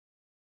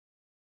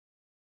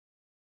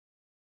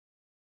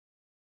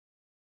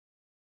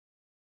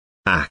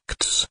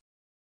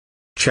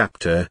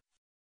Chapter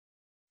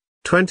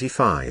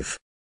 25.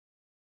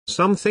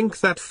 Some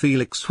think that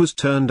Felix was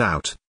turned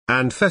out,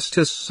 and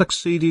Festus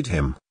succeeded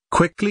him,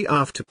 quickly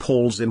after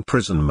Paul's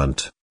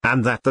imprisonment,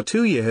 and that the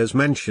 2 years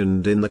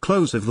mentioned in the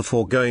close of the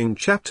foregoing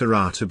chapter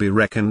are to be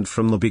reckoned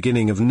from the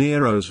beginning of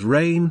Nero's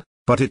reign,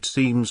 but it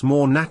seems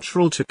more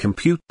natural to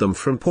compute them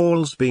from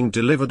Paul's being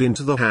delivered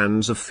into the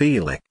hands of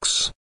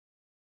Felix.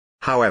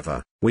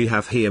 However, we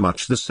have here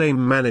much the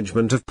same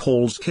management of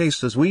Paul's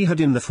case as we had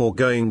in the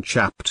foregoing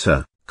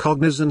chapter.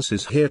 Cognizance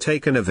is here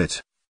taken of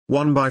it.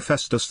 1 By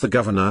Festus the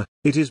governor,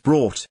 it is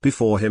brought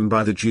before him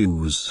by the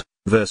Jews,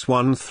 verse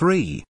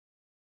 1-3.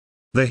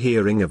 The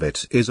hearing of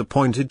it is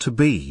appointed to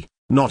be,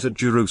 not at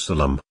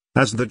Jerusalem,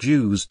 as the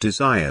Jews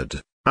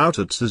desired, out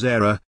at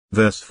Caesarea,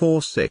 verse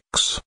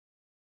 4-6.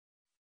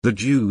 The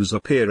Jews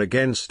appear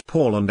against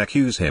Paul and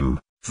accuse him,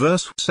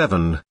 verse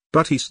 7,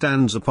 but he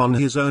stands upon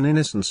his own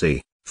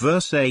innocency,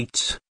 verse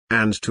 8,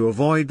 and to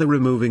avoid the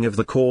removing of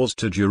the cause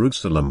to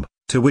Jerusalem,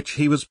 to which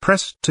he was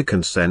pressed to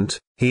consent,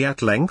 he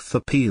at length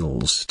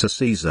appeals to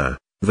Caesar,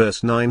 verse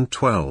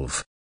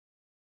 9-12.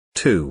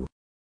 2.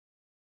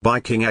 By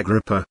King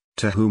Agrippa,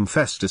 to whom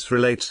Festus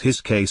relates his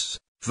case,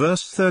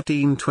 verse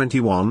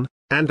 13-21,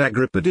 and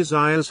Agrippa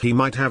desires he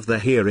might have the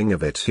hearing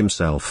of it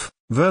himself,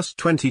 verse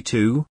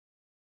 22.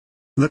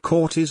 The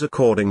court is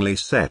accordingly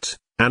set,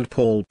 and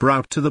Paul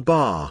brought to the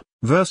bar,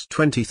 verse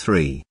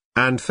 23,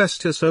 and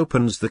Festus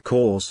opens the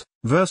cause,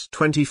 verse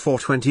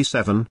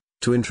 24-27,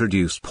 to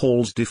introduce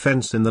Paul's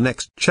defense in the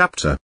next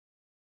chapter.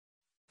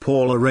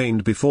 Paul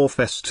arraigned before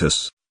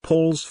Festus,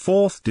 Paul's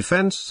fourth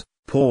defense,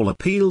 Paul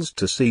appeals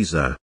to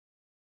Caesar.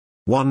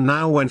 1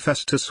 Now when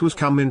Festus was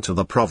come into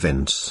the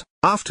province,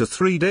 after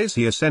 3 days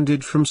he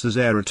ascended from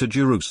Caesarea to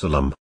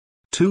Jerusalem.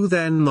 2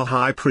 Then the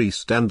high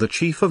priest and the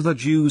chief of the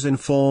Jews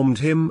informed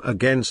him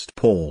against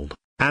Paul,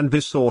 and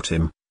besought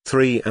him.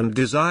 3 And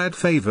desired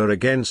favor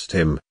against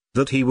him,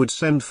 that he would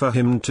send for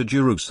him to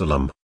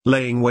Jerusalem,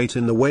 laying wait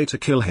in the way to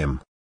kill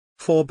him.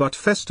 4 But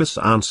Festus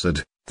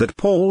answered, that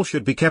Paul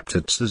should be kept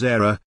at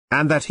Caesarea,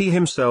 and that he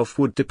himself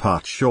would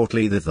depart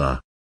shortly thither.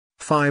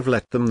 5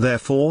 Let them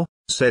therefore,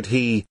 said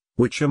he,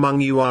 which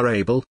among you are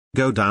able,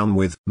 go down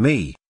with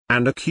me,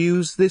 and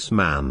accuse this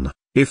man,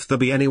 if there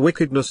be any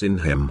wickedness in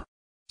him.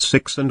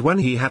 6 And when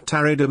he had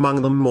tarried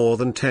among them more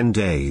than 10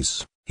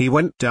 days, he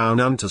went down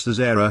unto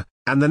Caesarea,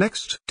 and the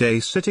next day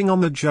sitting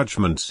on the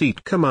judgment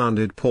seat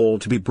commanded Paul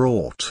to be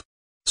brought.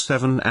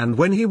 7 And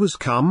when he was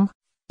come,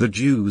 the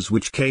Jews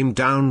which came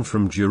down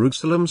from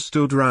Jerusalem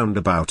stood round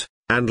about,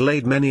 and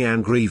laid many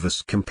and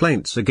grievous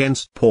complaints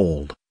against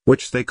Paul,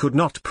 which they could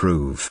not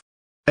prove.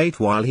 8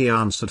 While he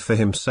answered for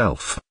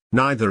himself,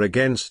 neither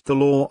against the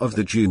law of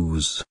the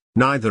Jews,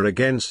 neither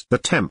against the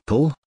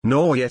temple,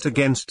 nor yet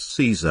against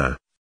Caesar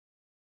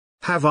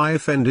have I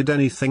offended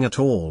anything at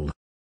all.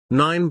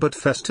 9 But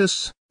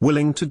Festus,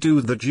 willing to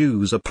do the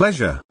Jews a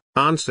pleasure,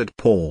 answered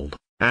Paul,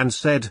 and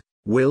said,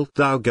 Wilt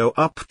thou go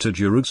up to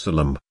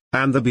Jerusalem,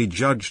 and there be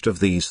judged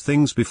of these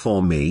things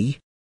before me?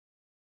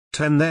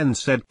 10 Then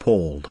said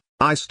Paul,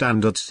 I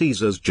stand at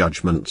Caesar's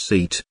judgment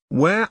seat,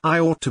 where I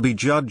ought to be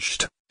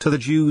judged. To the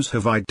Jews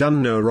have I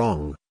done no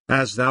wrong,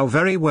 as thou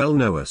very well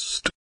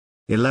knowest.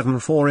 11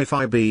 For if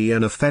I be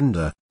an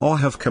offender, or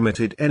have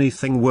committed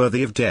anything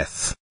worthy of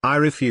death, I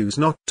refuse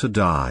not to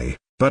die.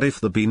 But if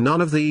there be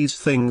none of these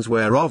things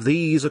whereof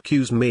these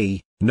accuse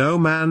me, no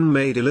man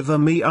may deliver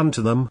me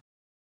unto them.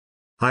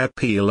 I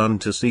appeal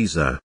unto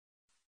Caesar.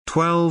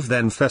 12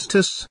 Then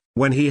Festus,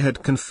 when he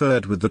had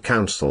conferred with the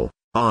council,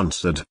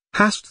 answered,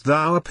 Hast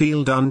thou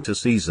appealed unto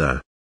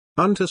Caesar?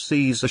 Unto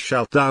Caesar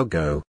shalt thou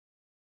go.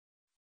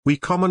 We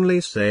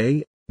commonly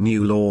say,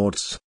 new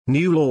lords,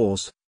 new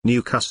laws,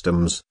 new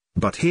customs,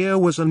 but here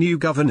was a new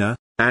governor,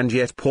 and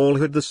yet Paul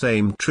had the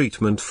same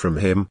treatment from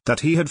him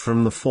that he had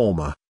from the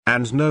former,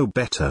 and no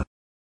better.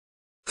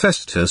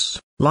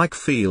 Festus, like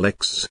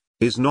Felix,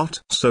 is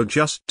not so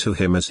just to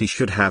him as he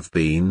should have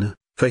been,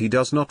 for he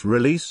does not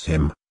release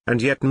him,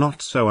 and yet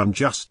not so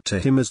unjust to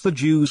him as the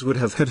Jews would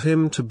have had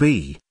him to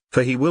be,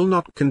 for he will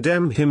not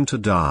condemn him to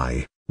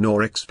die,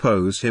 nor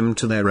expose him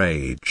to their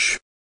rage.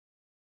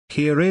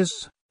 Here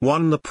is,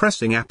 1 The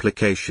pressing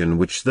application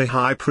which the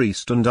high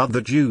priest and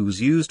other Jews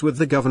used with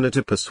the governor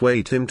to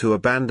persuade him to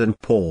abandon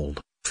Paul,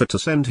 for to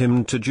send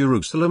him to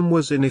Jerusalem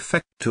was in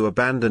effect to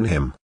abandon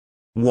him.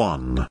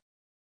 1.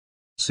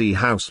 See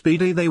how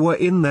speedy they were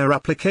in their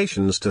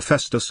applications to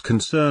Festus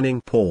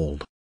concerning Paul.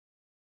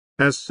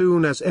 As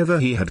soon as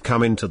ever he had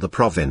come into the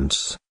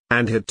province,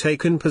 and had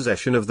taken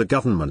possession of the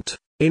government,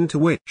 into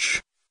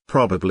which,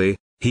 probably,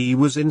 he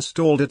was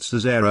installed at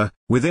Caesarea,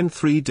 within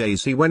 3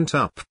 days he went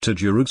up to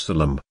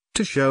Jerusalem,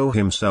 to show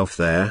himself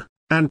there,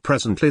 and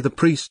presently the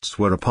priests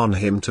were upon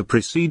him to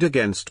proceed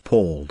against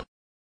Paul.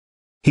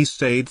 He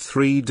stayed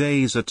 3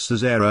 days at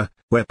Caesarea,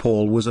 where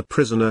Paul was a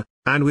prisoner,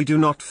 and we do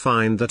not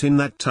find that in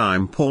that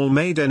time Paul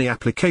made any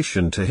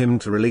application to him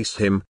to release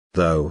him,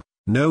 though,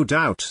 no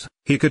doubt,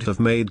 he could have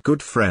made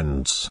good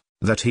friends,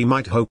 that he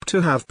might hope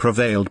to have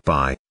prevailed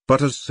by,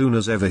 but as soon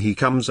as ever he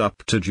comes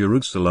up to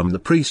Jerusalem the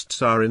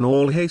priests are in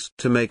all haste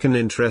to make an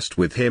interest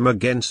with him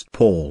against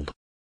Paul.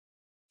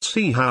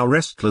 See how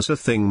restless a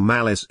thing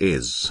malice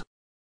is.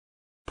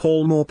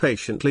 Paul more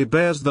patiently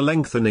bears the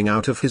lengthening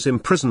out of his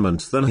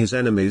imprisonment than his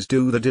enemies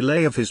do the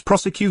delay of his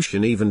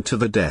prosecution even to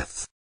the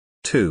death.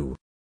 2.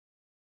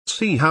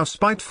 See how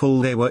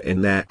spiteful they were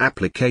in their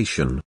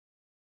application.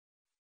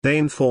 They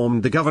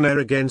informed the governor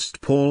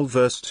against Paul,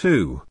 verse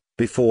 2,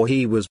 before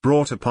he was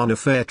brought upon a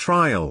fair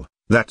trial,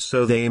 that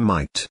so they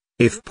might,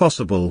 if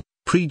possible,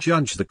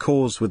 prejudge the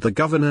cause with the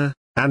governor,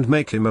 and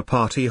make him a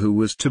party who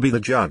was to be the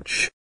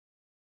judge.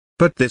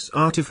 But this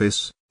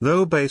artifice,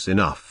 though base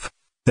enough,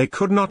 they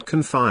could not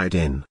confide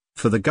in,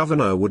 for the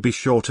governor would be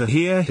sure to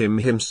hear him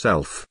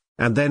himself,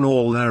 and then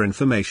all their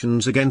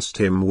informations against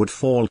him would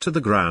fall to the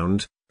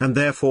ground, and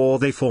therefore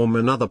they form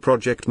another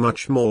project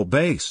much more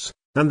base,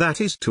 and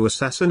that is to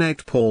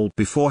assassinate Paul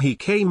before he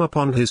came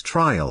upon his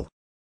trial.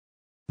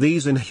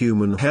 These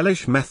inhuman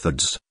hellish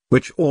methods,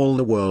 which all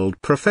the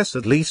world profess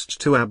at least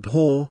to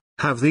abhor,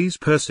 have these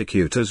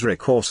persecutors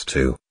recourse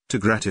to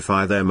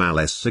gratify their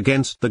malice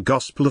against the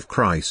gospel of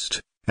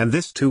Christ, and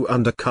this too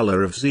under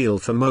colour of zeal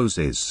for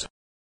Moses.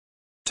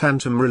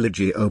 Tantum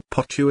religio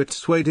potuit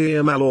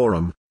suadia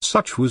malorum,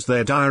 such was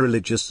their dire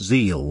religious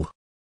zeal.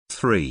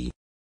 3.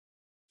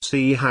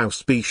 See how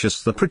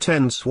specious the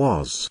pretence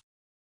was.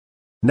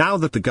 Now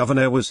that the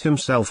governor was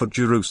himself at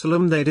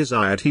Jerusalem, they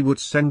desired he would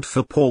send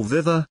for Paul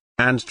thither,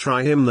 and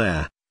try him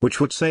there,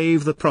 which would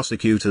save the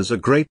prosecutors a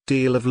great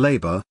deal of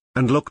labour,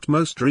 and looked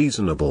most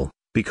reasonable,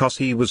 because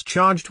he was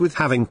charged with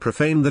having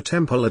profaned the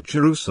temple at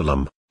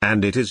Jerusalem,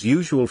 and it is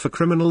usual for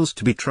criminals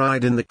to be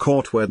tried in the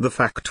court where the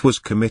fact was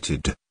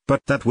committed,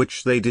 but that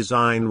which they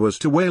designed was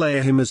to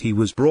waylay him as he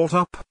was brought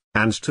up,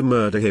 and to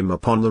murder him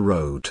upon the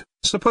road,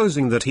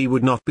 supposing that he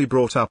would not be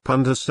brought up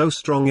under so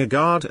strong a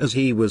guard as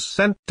he was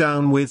sent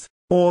down with,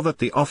 or that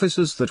the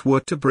officers that were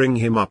to bring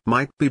him up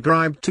might be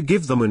bribed to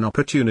give them an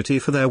opportunity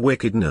for their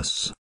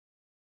wickedness.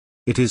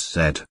 It is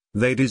said,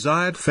 they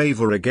desired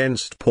favour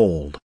against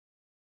Paul.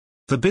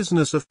 The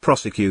business of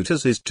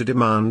prosecutors is to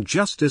demand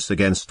justice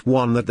against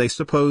one that they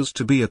suppose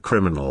to be a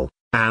criminal,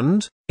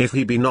 and, if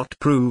he be not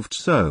proved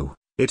so,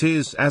 it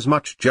is as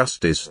much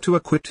justice to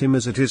acquit him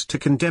as it is to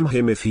condemn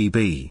him if he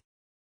be.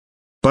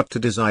 But to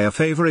desire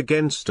favour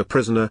against a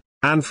prisoner,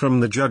 and from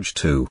the judge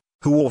too,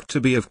 who ought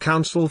to be of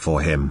counsel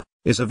for him,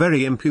 is a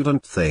very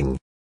impudent thing.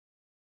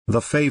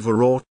 The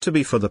favour ought to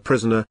be for the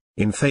prisoner,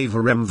 in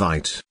favorem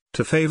vitae,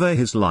 to favour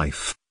his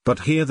life, but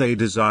here they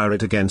desire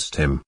it against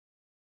him.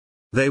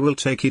 They will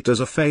take it as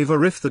a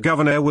favour if the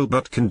governor will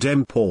but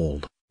condemn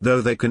Paul,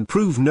 though they can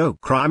prove no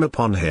crime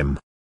upon him.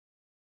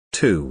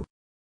 2.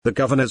 The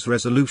governor's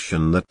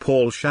resolution that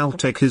Paul shall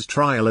take his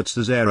trial at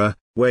Caesarea,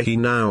 where he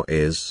now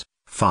is.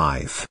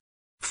 5.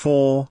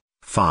 4,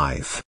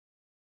 5.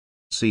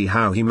 See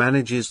how he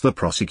manages the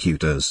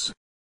prosecutors.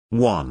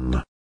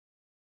 1.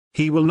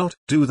 He will not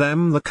do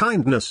them the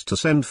kindness to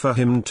send for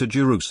him to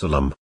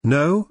Jerusalem.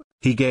 No,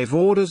 he gave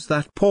orders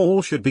that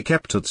Paul should be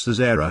kept at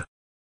Caesarea.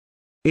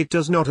 It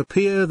does not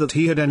appear that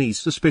he had any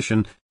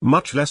suspicion,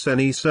 much less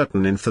any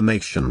certain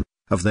information,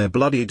 of their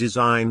bloody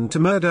design to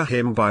murder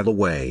him by the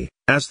way,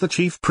 as the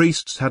chief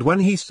priests had when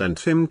he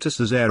sent him to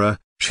Caesarea,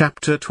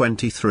 chapter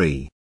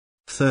 23.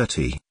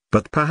 30.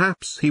 But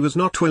perhaps he was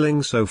not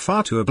willing so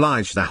far to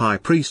oblige the high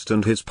priest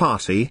and his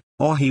party,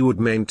 or he would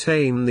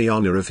maintain the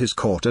honor of his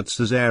court at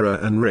Caesarea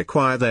and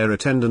require their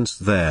attendance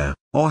there,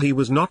 or he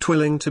was not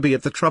willing to be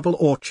at the trouble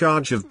or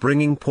charge of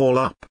bringing Paul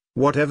up.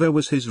 Whatever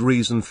was his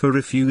reason for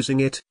refusing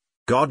it,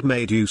 God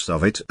made use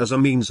of it as a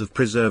means of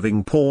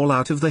preserving Paul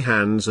out of the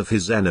hands of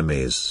his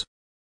enemies.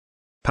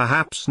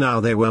 Perhaps now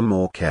they were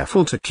more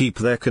careful to keep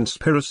their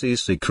conspiracy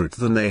secret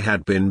than they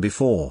had been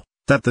before,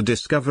 that the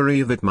discovery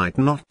of it might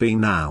not be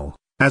now,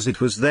 as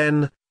it was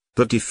then,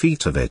 the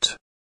defeat of it.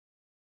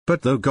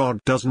 But though God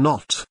does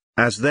not,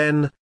 as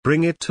then,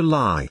 bring it to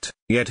light,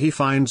 yet he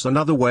finds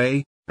another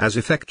way, as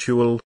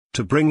effectual,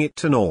 to bring it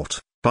to naught,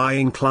 by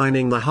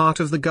inclining the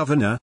heart of the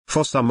governor,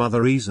 for some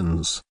other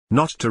reasons,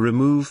 not to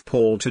remove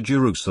Paul to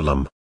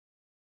Jerusalem.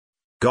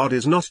 God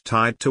is not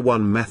tied to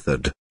one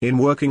method, in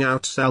working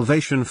out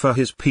salvation for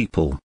his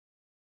people.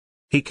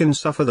 He can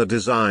suffer the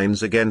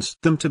designs against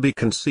them to be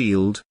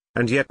concealed,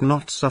 and yet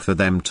not suffer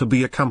them to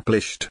be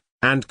accomplished,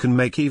 and can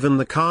make even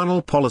the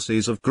carnal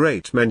policies of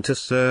great men to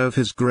serve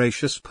his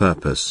gracious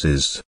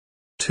purposes.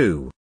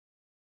 2.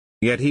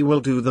 Yet he will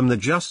do them the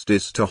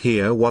justice to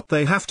hear what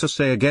they have to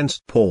say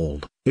against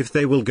Paul, if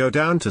they will go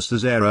down to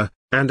Caesarea,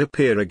 and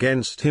appear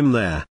against him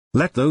there.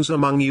 Let those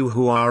among you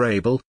who are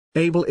able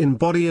in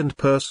body and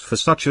purse for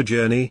such a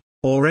journey,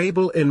 or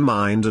able in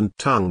mind and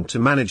tongue to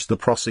manage the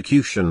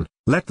prosecution,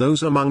 let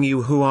those among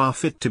you who are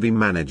fit to be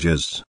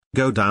managers,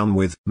 go down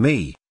with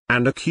me,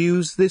 and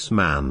accuse this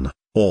man,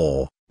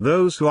 or,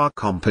 those who are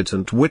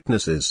competent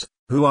witnesses,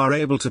 who are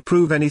able to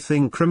prove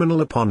anything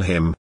criminal upon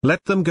him,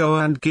 let them go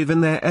and give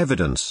in their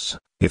evidence,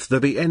 if there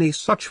be any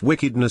such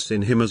wickedness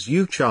in him as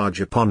you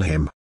charge upon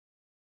him.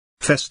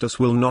 Festus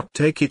will not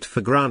take it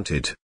for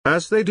granted,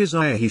 as they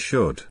desire he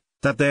should,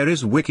 that there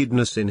is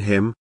wickedness in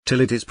him,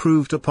 till it is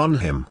proved upon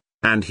him,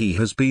 and he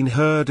has been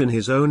heard in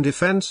his own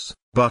defense,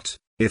 but,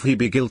 if he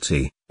be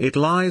guilty, it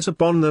lies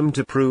upon them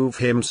to prove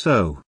him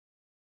so.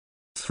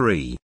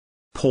 3.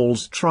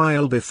 Paul's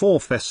trial before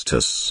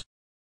Festus.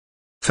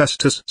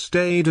 Festus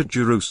stayed at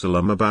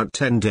Jerusalem about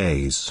 10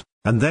 days,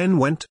 and then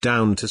went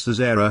down to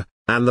Caesarea,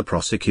 and the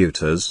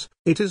prosecutors,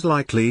 it is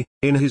likely,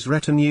 in his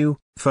retinue,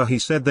 for he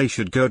said they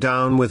should go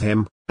down with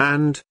him,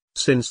 and,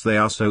 since they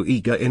are so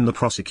eager in the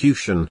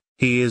prosecution,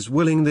 he is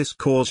willing this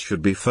cause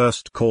should be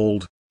first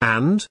called,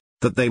 and,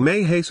 that they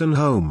may hasten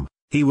home,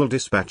 he will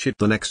dispatch it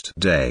the next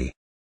day.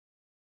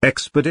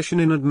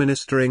 Expedition in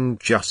administering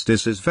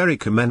justice is very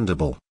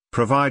commendable,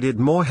 provided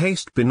more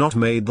haste be not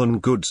made than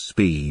good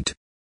speed.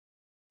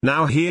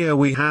 Now here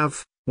we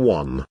have,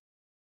 1.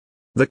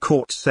 The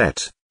court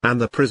set, and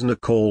the prisoner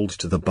called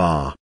to the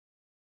bar.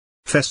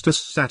 Festus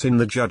sat in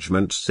the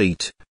judgment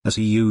seat, as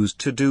he used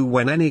to do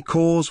when any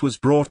cause was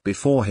brought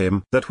before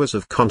him that was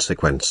of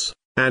consequence,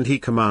 and he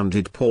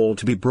commanded Paul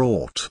to be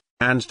brought,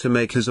 and to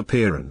make his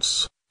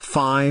appearance.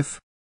 5.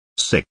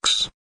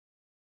 6.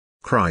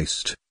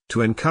 Christ, to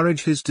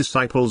encourage his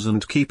disciples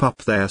and keep up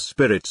their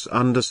spirits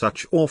under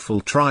such awful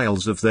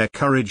trials of their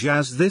courage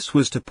as this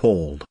was to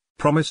Paul,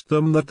 promised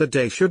them that the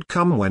day should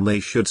come when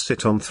they should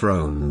sit on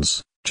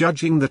thrones,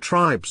 judging the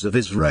tribes of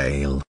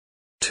Israel.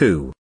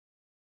 2.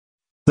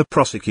 The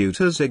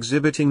prosecutors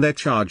exhibiting their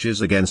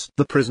charges against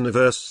the prisoner.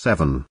 Verse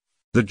 7.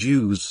 The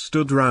Jews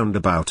stood round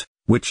about,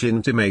 which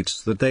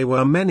intimates that they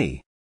were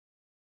many.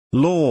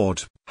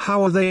 Lord,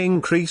 how are they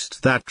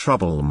increased that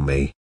trouble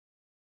me?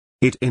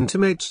 It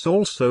intimates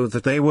also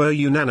that they were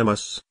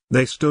unanimous,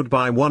 they stood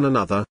by one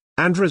another,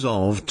 and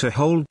resolved to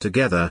hold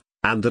together,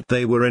 and that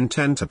they were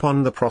intent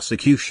upon the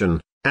prosecution,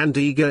 and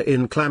eager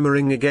in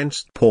clamouring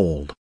against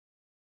Paul.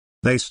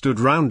 They stood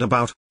round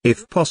about,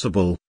 if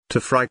possible, to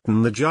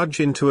frighten the judge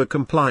into a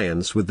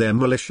compliance with their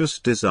malicious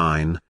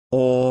design,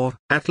 or,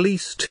 at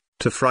least,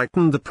 to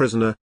frighten the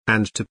prisoner,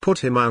 and to put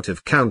him out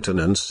of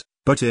countenance,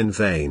 but in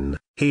vain,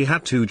 he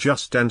had too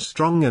just and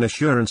strong an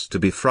assurance to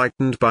be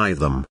frightened by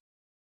them.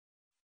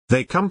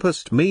 They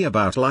compassed me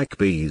about like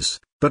bees,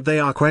 but they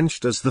are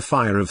quenched as the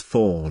fire of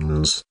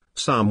thorns.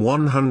 Psalm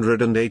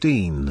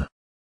 118.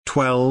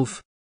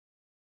 12.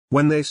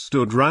 When they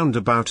stood round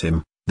about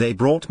him, they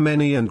brought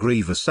many and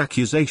grievous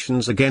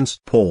accusations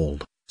against Paul,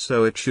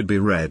 so it should be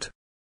read.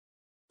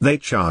 They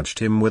charged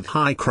him with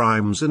high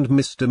crimes and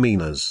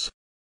misdemeanors.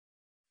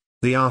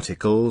 The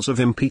articles of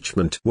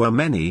impeachment were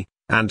many,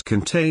 and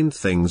contained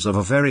things of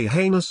a very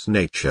heinous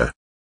nature.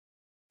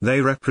 They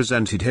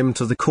represented him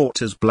to the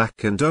court as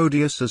black and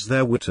odious as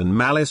their wit and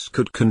malice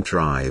could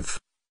contrive.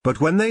 But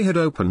when they had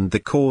opened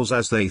the cause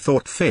as they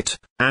thought fit,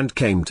 and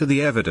came to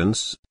the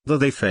evidence, though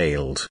they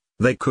failed,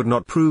 they could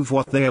not prove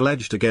what they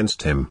alleged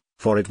against him,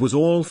 for it was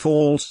all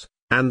false,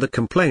 and the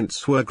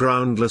complaints were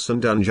groundless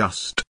and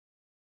unjust.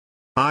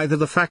 Either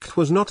the fact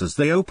was not as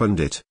they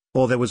opened it,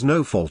 or there was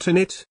no fault in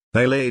it,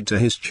 they laid to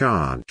his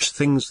charge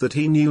things that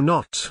he knew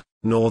not,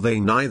 nor they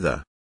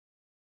neither.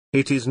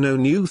 It is no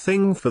new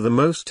thing for the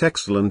most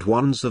excellent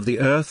ones of the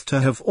earth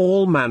to have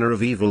all manner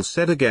of evil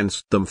said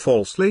against them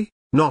falsely,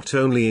 not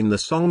only in the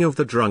song of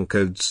the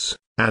drunkards,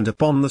 and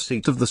upon the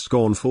seat of the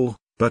scornful,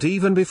 but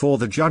even before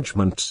the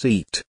judgment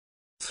seat.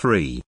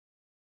 3.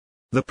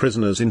 The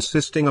prisoners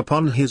insisting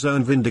upon his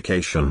own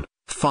vindication.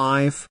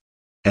 5.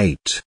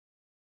 8.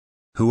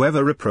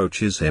 Whoever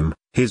reproaches him,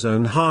 his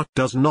own heart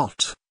does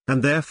not,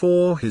 and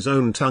therefore his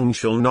own tongue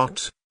shall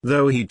not,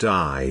 though he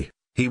die,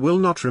 he will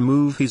not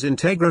remove his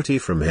integrity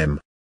from him.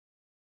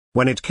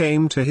 When it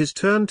came to his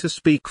turn to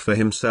speak for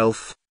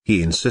himself,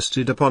 he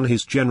insisted upon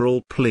his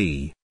general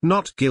plea,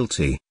 not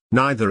guilty,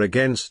 neither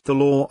against the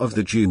law of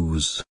the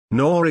Jews,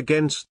 nor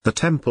against the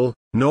temple,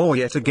 nor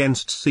yet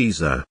against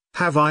Caesar,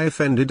 have I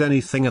offended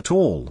anything at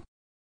all.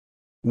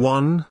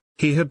 1.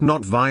 He had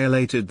not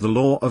violated the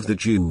law of the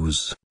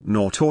Jews,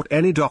 nor taught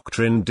any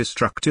doctrine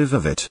destructive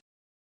of it.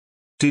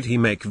 Did he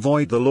make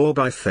void the law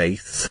by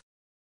faith?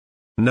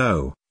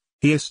 No.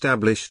 He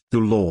established the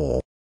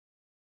law.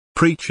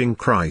 Preaching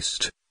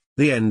Christ,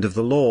 the end of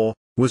the law,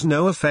 was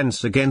no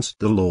offense against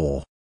the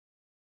law.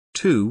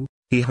 2.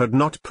 He had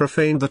not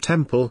profaned the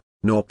temple,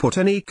 nor put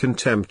any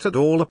contempt at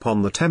all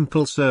upon the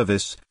temple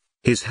service.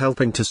 His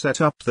helping to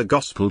set up the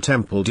gospel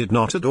temple did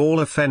not at all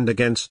offend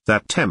against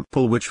that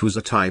temple which was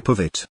a type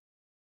of it.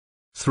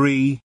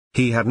 3.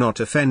 He had not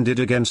offended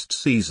against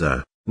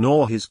Caesar,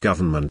 nor his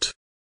government.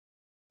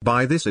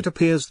 By this it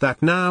appears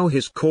that now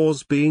his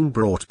cause being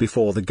brought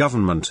before the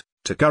government,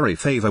 to curry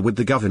favor with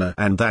the governor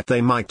and that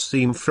they might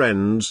seem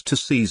friends to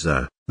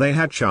Caesar, they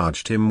had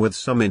charged him with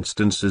some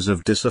instances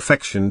of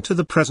disaffection to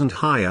the present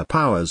higher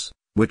powers,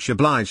 which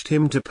obliged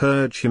him to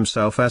purge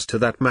himself as to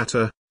that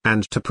matter,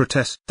 and to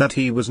protest that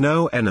he was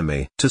no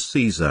enemy to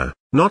Caesar,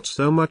 not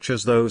so much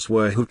as those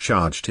were who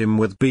charged him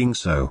with being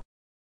so.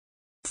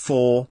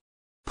 4.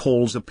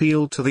 Paul's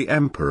appeal to the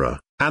emperor,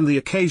 and the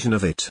occasion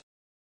of it.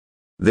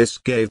 This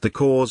gave the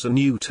cause a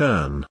new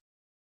turn.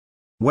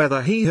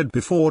 Whether he had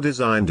before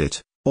designed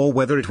it, or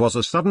whether it was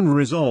a sudden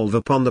resolve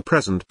upon the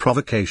present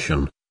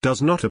provocation,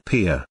 does not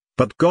appear,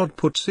 but God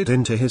puts it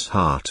into his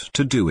heart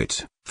to do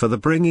it, for the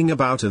bringing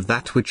about of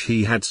that which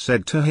he had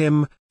said to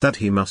him, that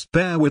he must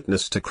bear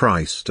witness to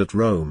Christ at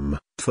Rome,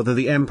 for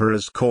the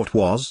emperor's court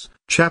was.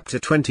 Chapter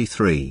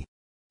 23.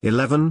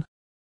 11.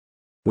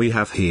 We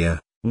have here,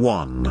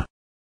 1.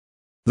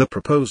 The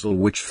proposal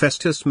which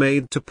Festus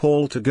made to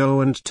Paul to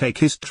go and take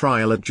his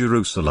trial at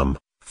Jerusalem.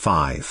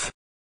 5.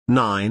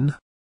 9.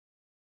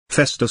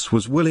 Festus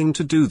was willing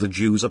to do the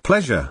Jews a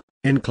pleasure,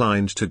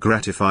 inclined to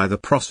gratify the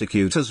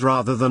prosecutors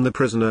rather than the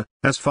prisoner,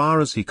 as far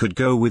as he could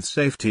go with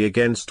safety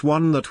against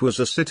one that was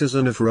a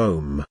citizen of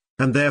Rome,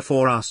 and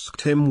therefore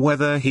asked him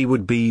whether he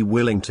would be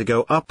willing to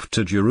go up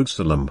to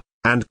Jerusalem,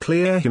 and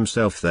clear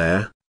himself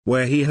there,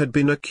 where he had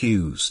been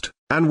accused,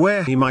 and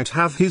where he might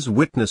have his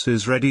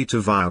witnesses ready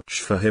to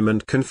vouch for him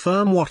and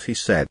confirm what he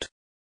said.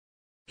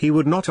 He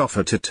would not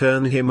offer to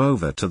turn him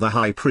over to the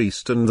high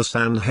priest and the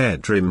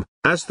Sanhedrim,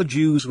 as the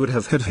Jews would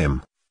have had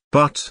him.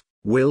 But,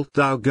 wilt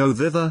thou go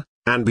thither,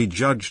 and be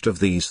judged of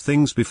these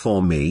things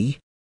before me?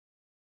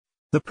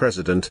 The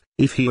president,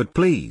 if he had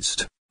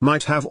pleased,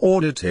 might have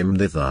ordered him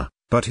thither,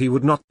 but he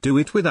would not do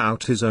it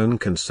without his own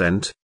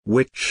consent,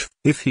 which,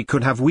 if he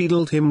could have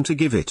wheedled him to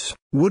give it,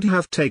 would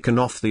have taken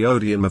off the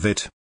odium of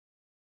it.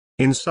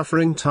 In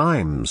suffering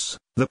times,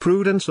 the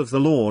prudence of the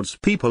Lord's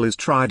people is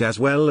tried as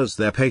well as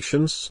their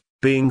patience.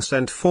 Being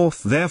sent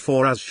forth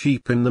therefore as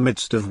sheep in the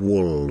midst of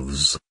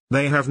wolves,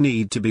 they have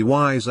need to be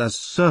wise as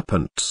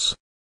serpents.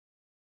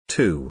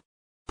 2.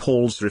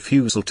 Paul's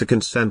refusal to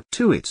consent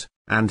to it,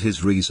 and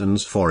his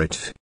reasons for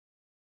it.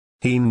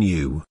 He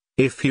knew,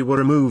 if he were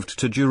removed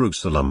to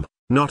Jerusalem,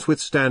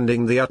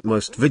 notwithstanding the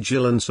utmost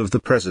vigilance of the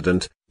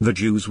president, the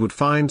Jews would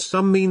find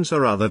some means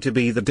or other to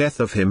be the death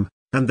of him,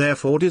 and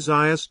therefore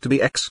desires to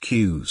be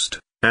excused,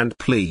 and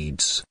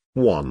pleads,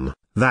 1.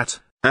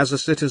 That, as a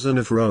citizen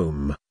of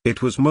Rome,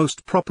 it was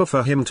most proper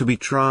for him to be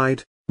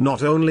tried,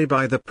 not only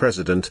by the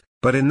president,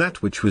 but in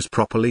that which was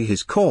properly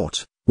his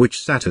court,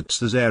 which sat at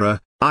Caesarea.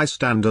 I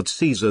stand at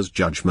Caesar's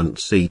judgment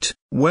seat,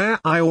 where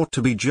I ought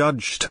to be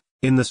judged,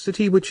 in the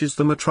city which is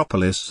the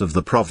metropolis of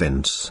the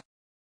province.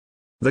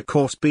 The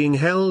court being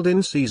held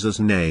in Caesar's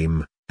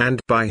name,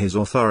 and by his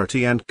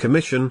authority and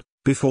commission,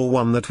 before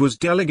one that was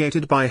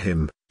delegated by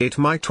him, it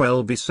might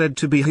well be said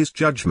to be his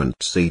judgment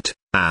seat,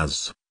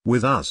 as,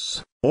 with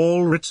us,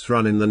 all writs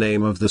run in the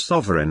name of the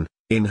sovereign,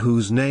 in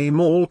whose name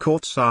all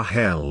courts are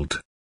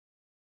held.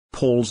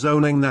 Paul's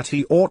owning that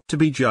he ought to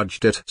be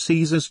judged at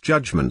Caesar's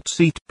judgment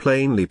seat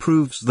plainly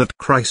proves that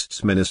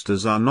Christ's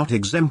ministers are not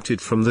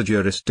exempted from the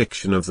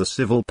jurisdiction of the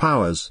civil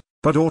powers,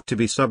 but ought to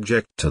be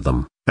subject to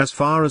them, as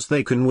far as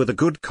they can with a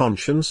good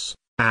conscience,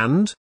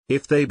 and,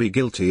 if they be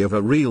guilty of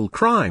a real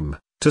crime,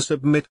 to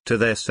submit to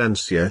their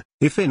censure,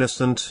 if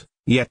innocent,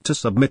 yet to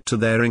submit to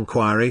their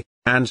inquiry,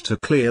 and to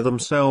clear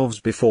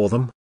themselves before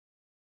them.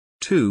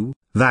 2.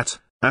 That,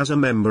 as a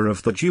member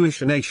of the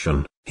Jewish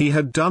nation, he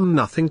had done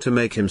nothing to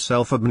make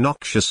himself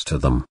obnoxious to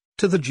them.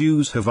 To the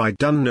Jews have I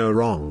done no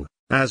wrong,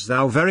 as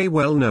thou very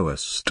well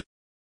knowest.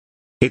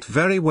 It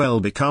very well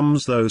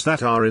becomes those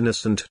that are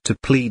innocent to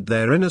plead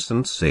their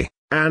innocency,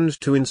 and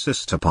to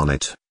insist upon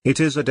it.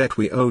 It is a debt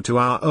we owe to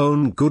our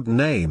own good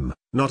name,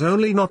 not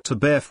only not to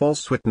bear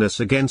false witness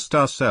against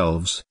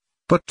ourselves,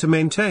 but to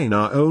maintain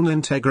our own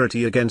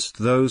integrity against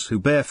those who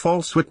bear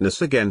false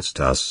witness against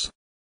us.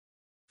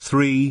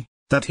 3.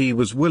 That he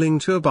was willing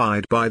to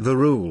abide by the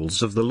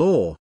rules of the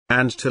law,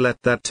 and to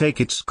let that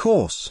take its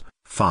course.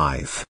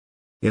 5.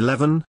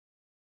 11.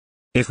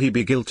 If he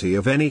be guilty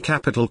of any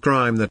capital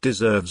crime that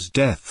deserves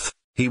death,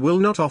 he will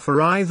not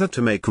offer either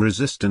to make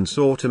resistance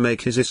or to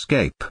make his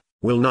escape,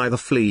 will neither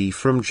flee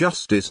from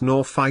justice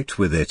nor fight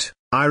with it.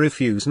 I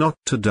refuse not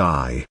to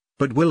die,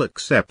 but will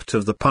accept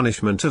of the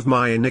punishment of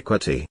my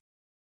iniquity.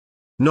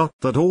 Not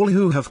that all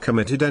who have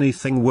committed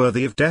anything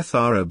worthy of death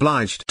are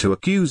obliged to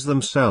accuse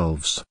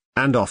themselves,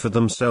 and offer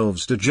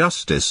themselves to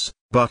justice,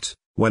 but,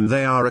 when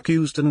they are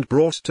accused and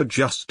brought to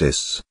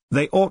justice,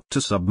 they ought to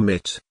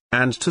submit,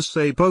 and to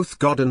say both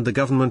God and the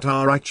government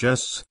are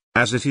righteous,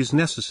 as it is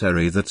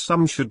necessary that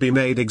some should be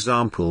made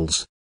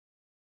examples.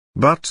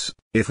 But,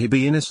 if he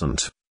be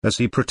innocent, as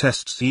he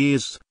protests he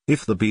is,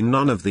 if there be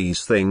none of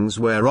these things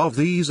whereof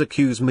these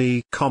accuse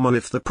me,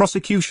 if the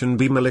prosecution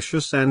be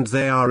malicious and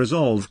they are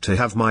resolved to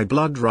have my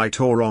blood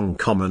right or wrong,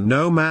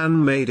 no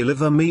man may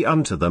deliver me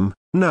unto them,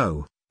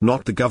 no,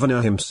 not the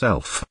governor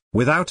himself,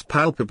 without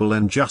palpable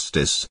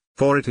injustice,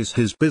 for it is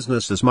his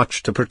business as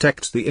much to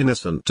protect the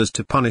innocent as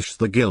to punish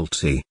the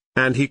guilty,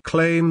 and he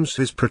claims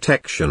his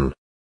protection.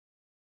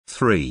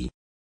 3.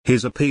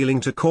 His appealing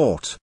to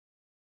court.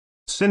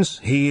 Since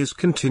he is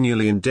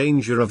continually in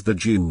danger of the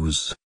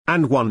Jews,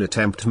 and one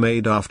attempt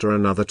made after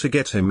another to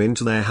get him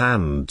into their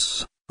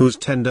hands, whose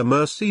tender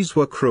mercies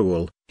were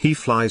cruel, he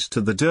flies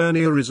to the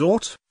dernier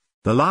resort,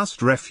 the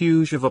last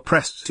refuge of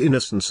oppressed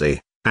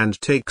innocency, and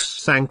takes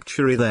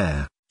sanctuary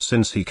there.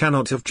 Since he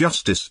cannot have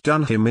justice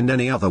done him in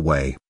any other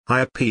way,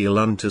 I appeal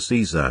unto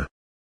Caesar.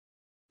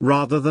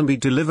 Rather than be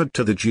delivered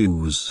to the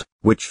Jews,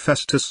 which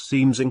Festus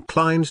seems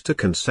inclined to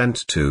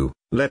consent to,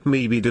 let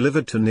me be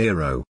delivered to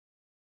Nero.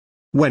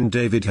 when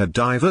David had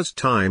divers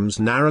times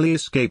narrowly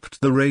escaped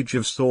the rage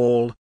of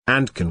Saul,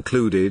 and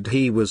concluded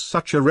he was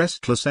such a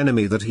restless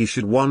enemy that he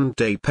should one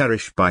day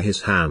perish by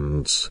his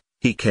hands,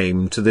 he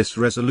came to this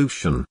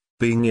resolution,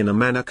 being in a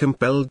manner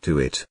compelled to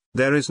it,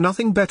 there is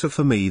nothing better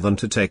for me than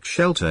to take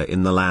shelter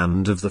in the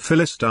land of the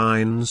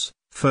Philistines.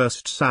 1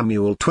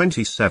 Samuel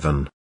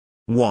 27.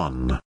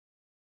 1.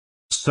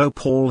 So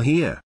Paul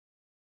here.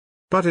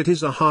 But it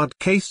is a hard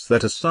case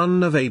that a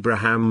son of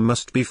Abraham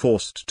must be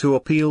forced to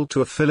appeal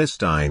to a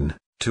Philistine,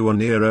 to a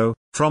Nero,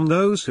 from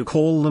those who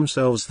call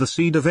themselves the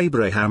seed of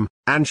Abraham,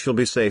 and shall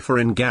be safer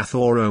in Gath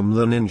or Rome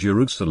than in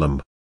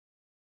Jerusalem.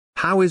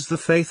 How is the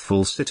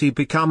faithful city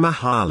become a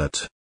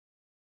harlot?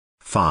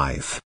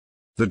 5.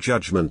 The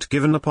judgment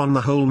given upon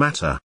the whole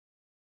matter.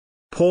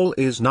 Paul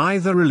is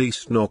neither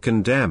released nor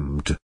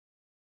condemned.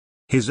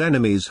 His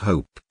enemies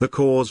hoped the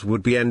cause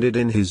would be ended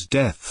in his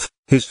death,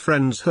 his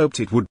friends hoped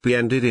it would be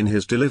ended in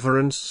his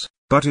deliverance,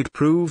 but it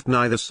proved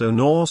neither so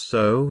nor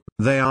so,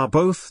 they are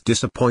both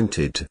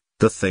disappointed,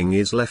 the thing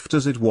is left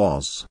as it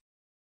was.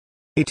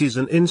 It is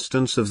an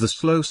instance of the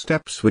slow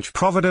steps which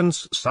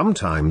Providence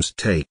sometimes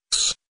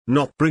takes,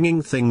 not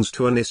bringing things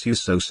to an issue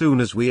so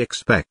soon as we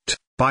expect,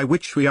 by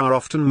which we are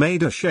often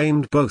made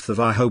ashamed both of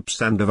our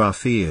hopes and of our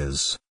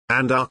fears,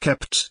 and are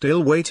kept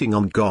still waiting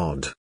on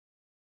God.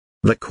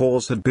 The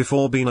cause had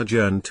before been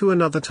adjourned to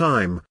another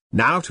time,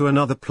 now to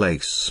another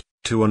place,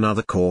 to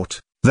another court,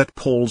 that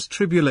Paul's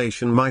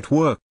tribulation might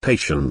work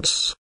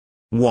patience.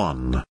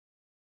 1.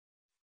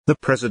 The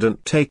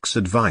president takes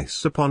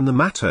advice upon the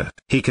matter.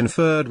 He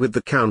conferred with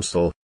the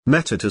council,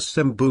 Metatus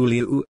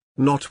Sembouliou,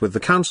 not with the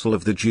council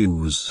of the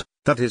Jews,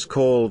 that is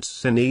called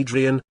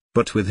Synedrion,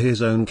 but with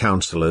his own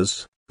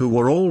councillors, who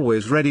were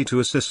always ready to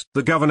assist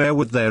the governor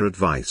with their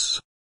advice.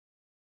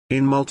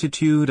 In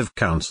multitude of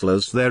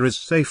councillors there is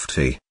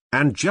safety,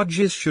 and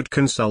judges should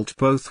consult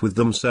both with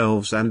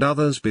themselves and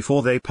others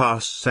before they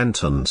pass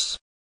sentence.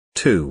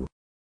 2.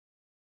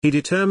 He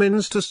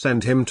determines to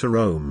send him to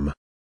Rome.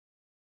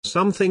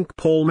 Some think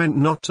Paul meant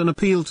not an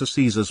appeal to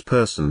Caesar's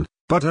person,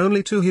 but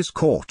only to his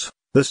court,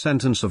 the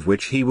sentence of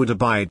which he would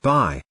abide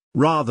by,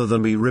 rather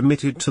than be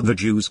remitted to the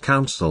Jews'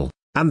 council,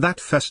 and that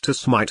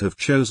Festus might have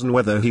chosen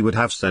whether he would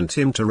have sent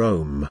him to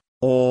Rome,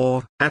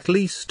 or, at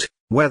least,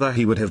 whether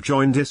he would have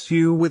joined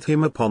issue with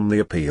him upon the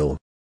appeal.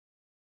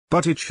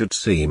 But it should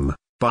seem,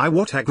 by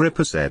what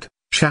Agrippa said,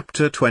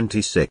 chapter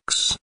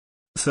 26,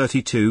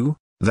 32,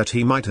 that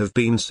he might have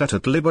been set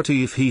at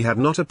liberty if he had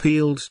not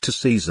appealed to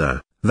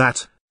Caesar,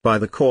 that, by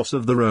the course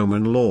of the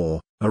Roman law,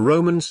 a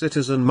Roman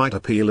citizen might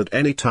appeal at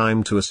any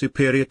time to a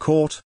superior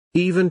court,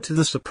 even to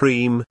the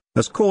supreme,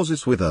 as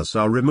causes with us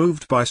are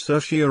removed by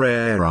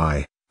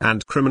certiorari,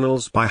 and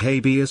criminals by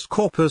habeas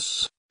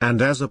corpus,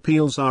 and as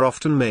appeals are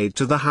often made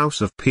to the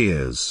House of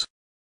Peers.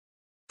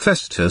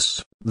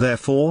 Festus,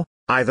 therefore,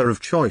 either of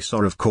choice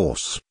or of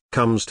course,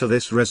 comes to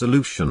this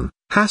resolution,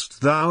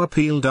 hast thou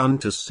appealed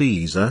unto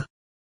Caesar?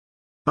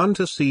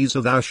 Unto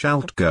Caesar thou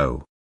shalt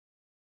go.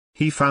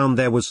 He found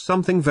there was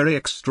something very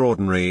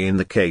extraordinary in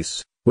the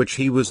case, which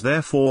he was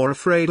therefore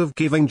afraid of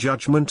giving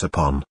judgment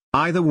upon,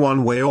 either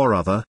one way or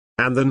other,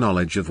 and the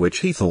knowledge of which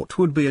he thought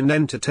would be an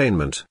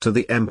entertainment to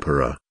the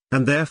emperor,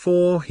 and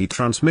therefore he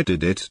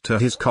transmitted it to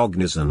his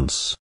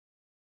cognizance.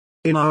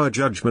 In our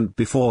judgment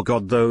before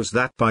God those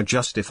that by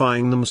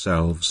justifying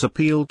themselves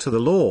appeal to the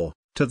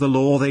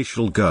law they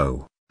shall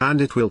go,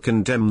 and it will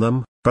condemn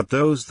them, but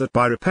those that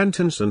by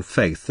repentance and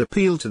faith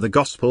appeal to the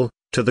gospel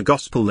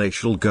they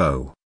shall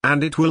go,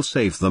 and it will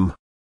save them.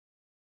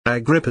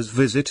 Agrippa's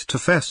visit to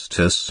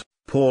Festus,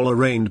 Paul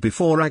arraigned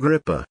before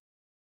Agrippa.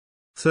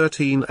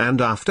 13 And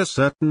after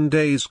certain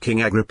days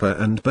King Agrippa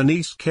and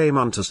Bernice came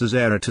unto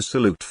Caesarea to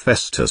salute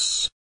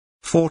Festus.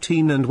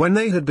 14 And when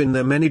they had been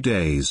there many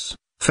days,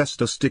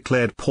 Festus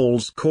declared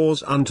Paul's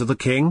cause unto the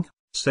king,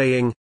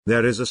 saying,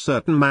 There is a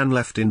certain man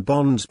left in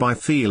bonds by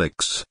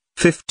Felix.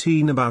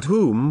 15 About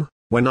whom,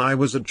 when I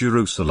was at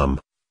Jerusalem,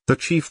 the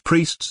chief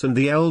priests and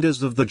the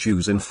elders of the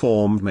Jews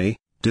informed me,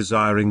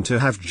 desiring to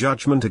have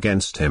judgment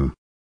against him.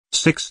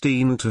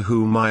 16 To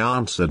whom I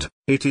answered,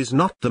 It is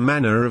not the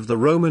manner of the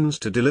Romans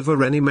to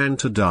deliver any man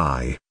to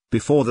die,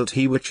 before that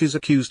he which is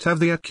accused have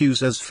the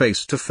accusers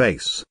face to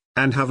face,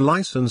 and have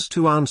license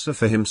to answer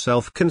for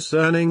himself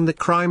concerning the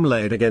crime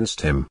laid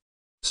against him.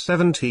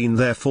 17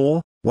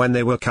 Therefore, when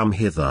they were come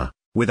hither,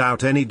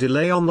 without any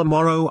delay on the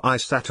morrow I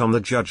sat on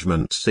the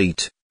judgment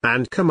seat,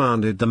 and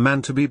commanded the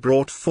man to be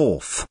brought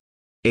forth.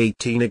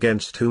 18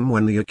 Against whom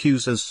when the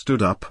accusers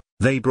stood up,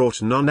 they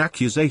brought none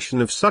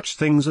accusation of such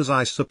things as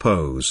I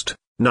supposed.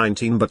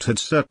 19 But had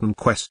certain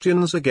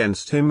questions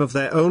against him of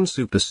their own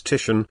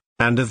superstition,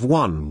 and of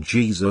one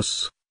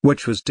Jesus,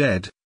 which was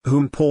dead,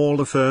 whom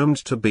Paul affirmed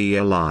to be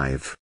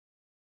alive.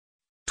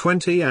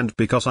 20 And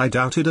because I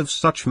doubted of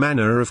such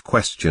manner of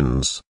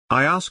questions,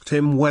 I asked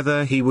him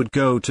whether he would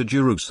go to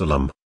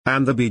Jerusalem,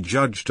 and there be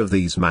judged of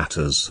these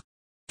matters.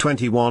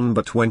 21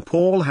 But when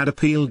Paul had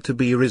appealed to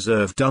be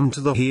reserved unto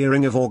the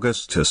hearing of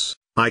Augustus,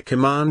 I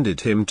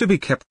commanded him to be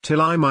kept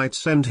till I might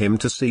send him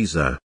to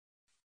Caesar.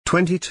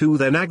 22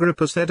 Then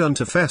Agrippa said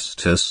unto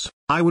Festus,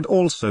 I would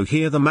also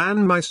hear the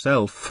man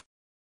myself.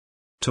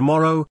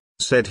 Tomorrow,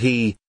 said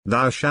he,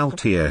 thou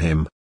shalt hear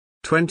him.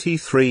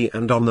 23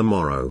 And on the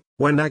morrow,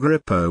 when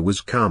Agrippa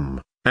was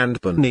come,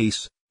 and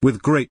Bernice,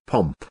 with great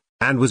pomp,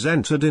 and was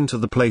entered into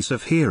the place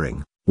of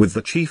hearing, with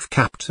the chief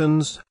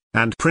captains,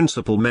 and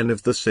principal men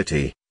of the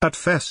city, at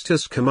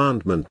Festus'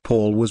 commandment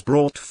Paul was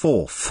brought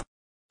forth.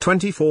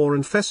 24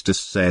 And Festus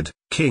said,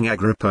 King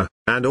Agrippa,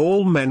 and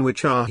all men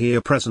which are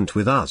here present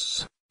with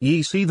us,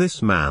 ye see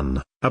this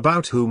man,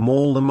 about whom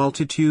all the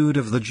multitude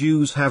of the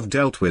Jews have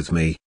dealt with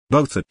me,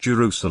 both at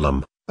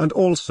Jerusalem, and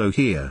also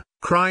here,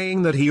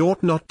 crying that he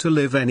ought not to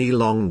live any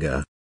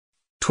longer.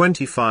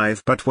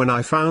 25 But when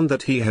I found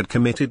that he had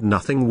committed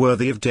nothing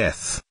worthy of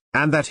death,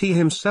 and that he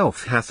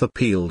himself hath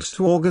appealed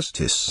to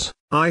Augustus,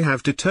 I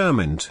have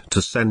determined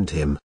to send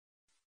him.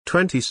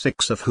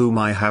 26 Of whom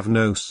I have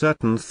no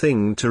certain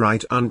thing to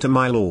write unto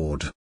my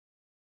Lord.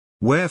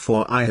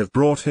 Wherefore I have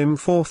brought him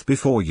forth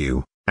before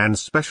you, and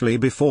specially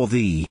before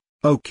thee,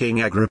 O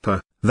King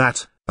Agrippa,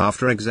 that,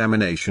 after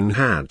examination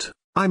had,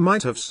 I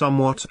might have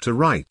somewhat to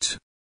write.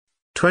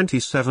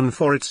 27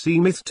 For it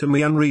seemeth to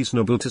me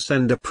unreasonable to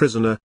send a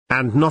prisoner,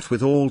 and not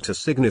withal to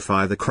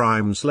signify the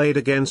crimes laid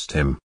against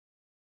him.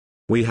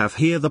 We have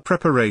here the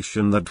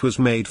preparation that was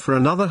made for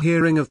another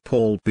hearing of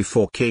Paul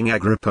before King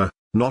Agrippa,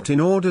 not in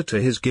order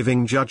to his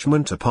giving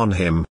judgment upon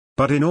him,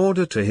 but in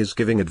order to his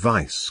giving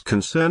advice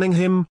concerning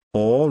him,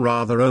 or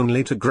rather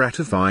only to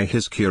gratify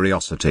his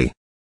curiosity.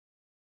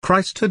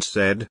 Christ had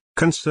said,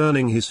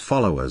 concerning his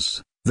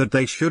followers, that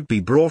they should be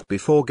brought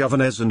before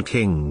governors and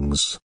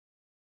kings.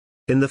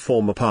 In the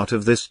former part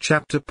of this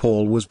chapter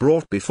Paul was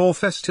brought before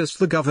Festus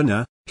the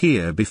governor,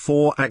 here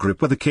before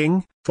Agrippa the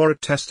king, for a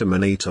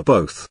testimony to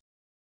both.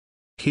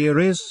 Here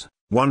is,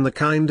 1 The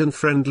kind and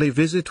friendly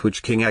visit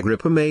which King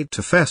Agrippa made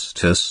to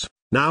Festus,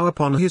 now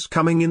upon his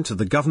coming into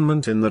the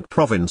government in that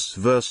province.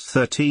 Verse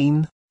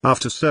 13,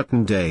 After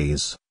certain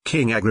days,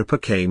 King Agrippa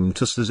came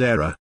to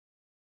Caesarea.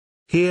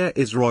 Here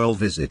is royal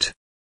visit.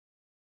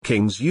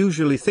 Kings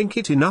usually think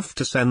it enough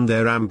to send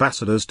their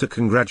ambassadors to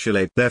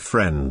congratulate their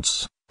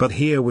friends, but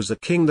here was a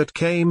king that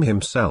came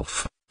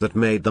himself, that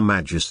made the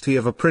majesty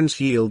of a prince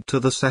yield to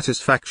the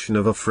satisfaction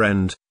of a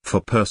friend, for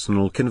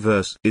personal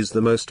converse is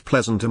the most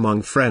pleasant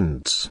among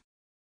friends.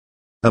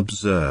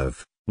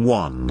 Observe,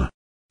 1.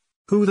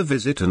 Who the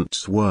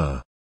visitants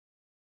were.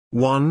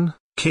 1.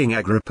 King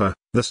Agrippa,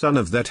 the son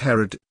of that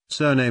Herod,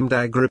 surnamed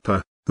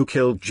Agrippa, who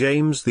killed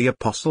James the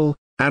Apostle,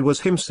 and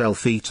was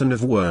himself eaten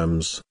of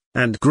worms,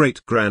 and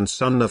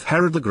great-grandson of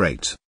Herod the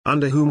Great,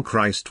 under whom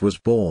Christ was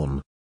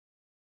born.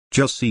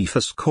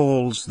 Josephus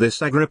calls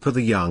this Agrippa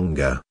the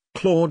younger.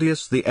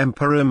 Claudius the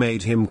emperor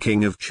made him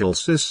king of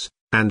Chalcis,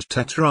 and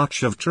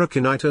tetrarch of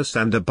Trachonitis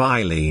and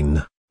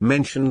Abilene,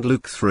 mentioned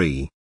Luke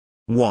 3.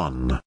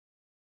 1.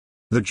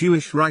 The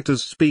Jewish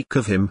writers speak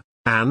of him,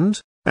 and,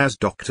 as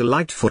Dr.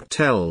 Lightfoot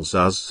tells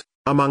us,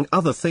 among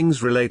other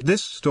things relate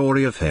this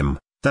story of him,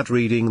 that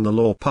reading the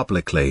law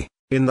publicly,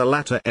 in the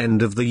latter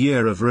end of the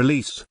year of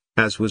release,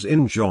 as was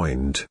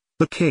enjoined,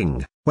 the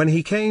king, when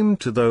he came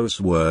to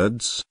those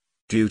words,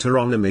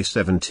 Deuteronomy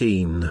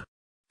 17.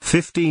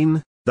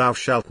 15, Thou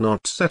shalt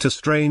not set a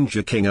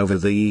stranger king over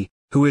thee,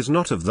 who is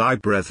not of thy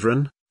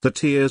brethren. The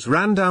tears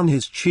ran down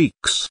his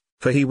cheeks,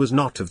 for he was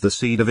not of the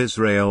seed of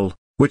Israel,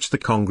 which the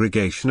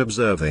congregation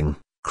observing,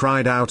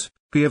 cried out,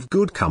 Be of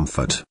good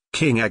comfort,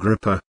 King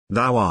Agrippa,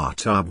 thou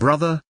art our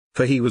brother,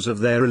 for he was of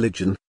their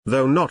religion,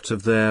 though not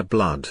of their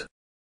blood.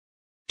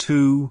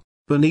 2.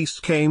 Bernice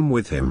came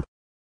with him.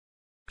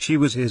 She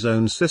was his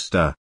own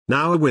sister,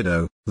 now a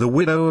widow, the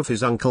widow of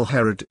his uncle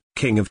Herod,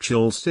 king of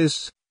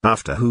Chalcis,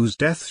 after whose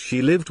death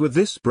she lived with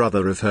this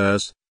brother of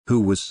hers,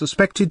 who was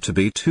suspected to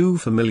be too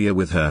familiar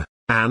with her,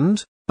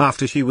 and,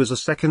 after she was a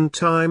second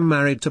time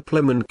married to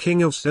Plimon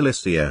king of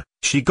Cilicia,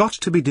 she got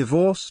to be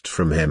divorced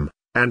from him,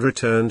 and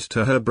returned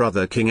to her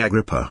brother King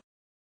Agrippa.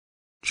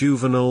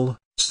 Juvenal,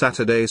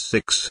 Saturday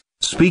 6,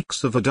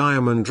 speaks of a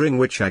diamond ring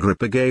which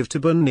Agrippa gave to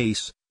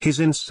Bernice, his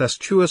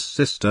incestuous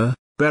sister,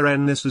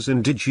 Berenice's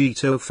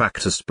indigito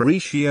factus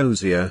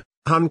Paritiosia,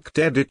 hunc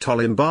dedit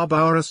olim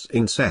barbarus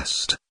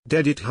incest,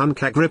 dedit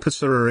hunc Agrippa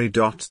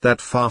serere.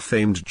 That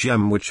far-famed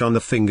gem which on the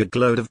finger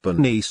glowed of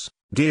Bernice,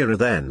 dearer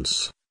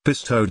thence,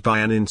 bestowed by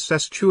an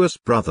incestuous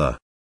brother.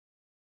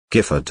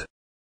 Gifford.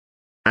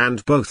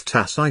 And both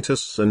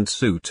Tacitus and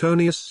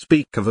Suetonius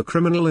speak of a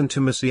criminal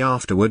intimacy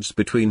afterwards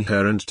between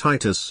her and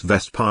Titus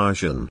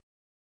Vespasian.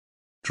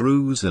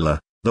 Drusilla,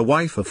 the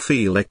wife of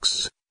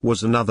Felix,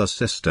 was another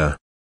sister.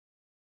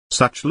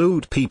 Such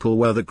lewd people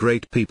were the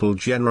great people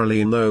generally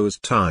in those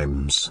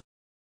times.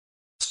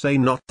 Say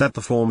not that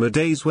the former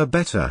days were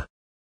better.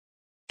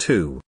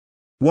 2.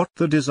 What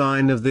the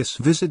design of this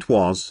visit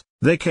was,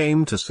 they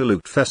came to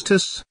salute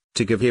Festus,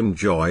 to give him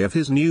joy of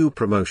his new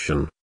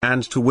promotion,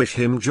 and to wish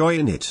him joy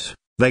in it.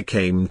 They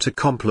came to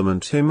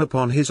compliment him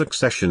upon his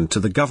accession to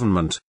the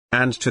government,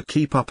 and to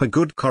keep up a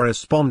good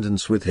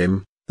correspondence with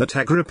him, that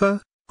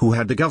Agrippa, who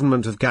had the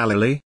government of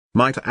Galilee,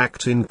 might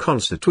act in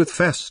concert with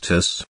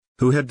Festus,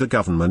 who had the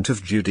government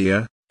of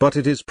Judea, but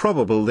it is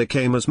probable they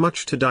came as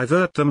much to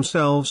divert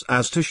themselves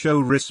as to show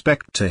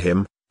respect to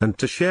him, and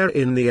to share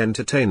in the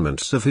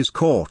entertainments of his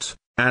court,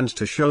 and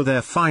to show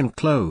their fine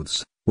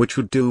clothes, which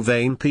would do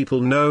vain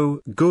people no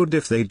good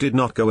if they did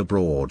not go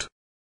abroad.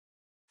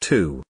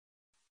 2.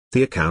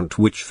 The account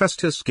which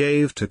Festus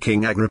gave to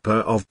King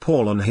Agrippa of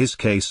Paul on his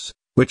case,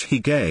 which he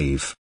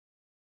gave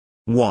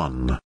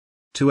 1.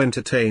 To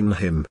entertain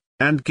him,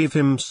 and give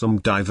him some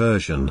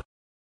diversion.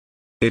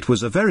 It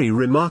was a very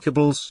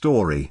remarkable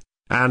story,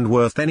 and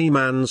worth any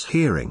man's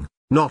hearing,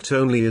 not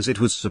only as it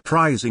was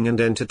surprising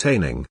and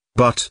entertaining,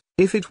 but,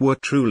 if it were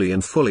truly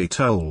and fully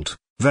told,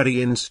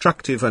 very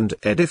instructive and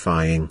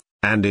edifying,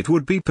 and it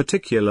would be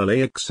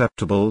particularly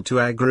acceptable to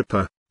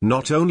Agrippa,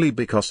 not only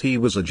because he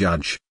was a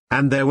judge,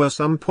 and there were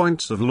some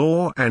points of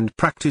law and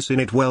practice in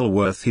it well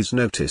worth his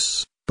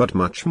notice, but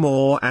much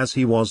more as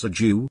he was a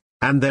Jew,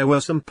 and there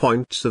were some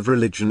points of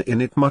religion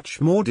in it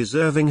much more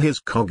deserving his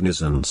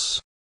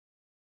cognizance.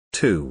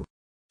 2.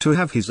 To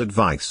have his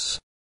advice.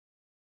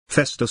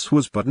 Festus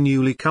was but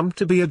newly come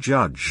to be a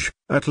judge,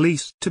 at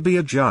least to be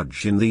a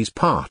judge in these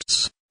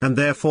parts, and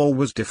therefore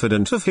was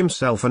diffident of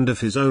himself and of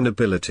his own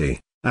ability,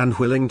 and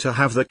willing to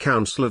have the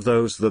counsel of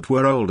those that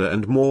were older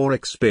and more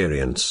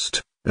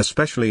experienced,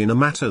 especially in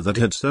a matter that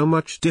had so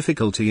much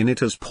difficulty in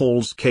it as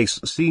Paul's case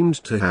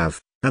seemed to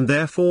have, and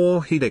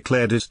therefore he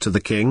declared it to the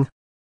king.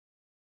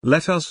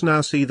 Let us now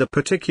see the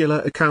particular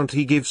account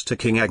he gives to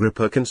King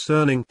Agrippa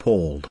concerning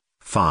Paul.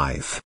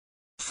 5.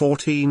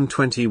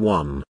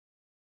 14:21.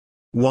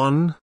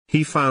 1.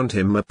 He found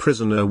him a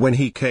prisoner when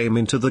he came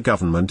into the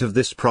government of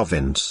this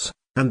province,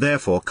 and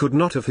therefore could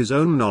not of his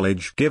own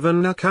knowledge give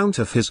an account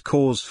of his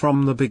cause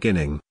from the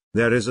beginning.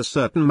 There is a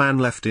certain man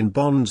left in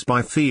bonds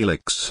by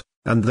Felix,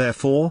 and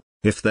therefore,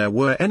 if there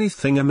were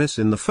anything amiss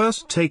in the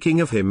first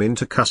taking of him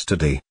into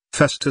custody,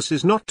 Festus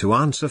is not to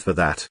answer for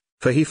that,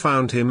 for he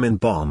found him in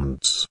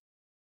bonds.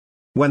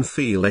 When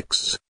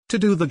Felix, to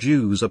do the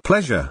Jews a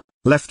pleasure,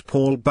 left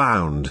Paul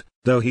bound,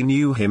 though he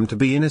knew him to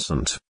be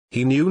innocent,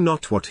 he knew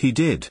not what he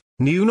did,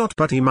 knew not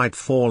but he might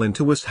fall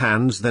into worse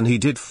hands than he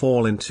did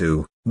fall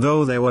into,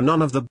 though they were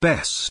none of the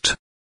best.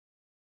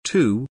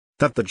 2.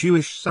 That the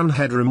Jewish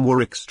Sanhedrim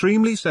were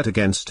extremely set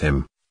against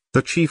him.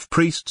 The chief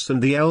priests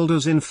and the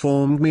elders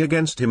informed me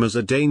against him as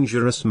a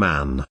dangerous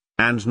man,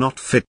 and not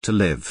fit to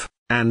live,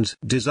 and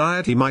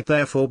desired he might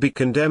therefore be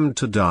condemned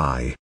to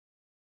die.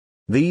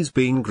 These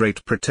being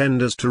great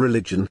pretenders to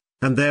religion,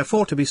 and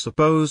therefore to be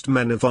supposed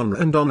men of honor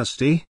and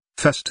honesty,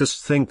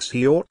 Festus thinks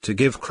he ought to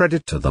give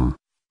credit to them.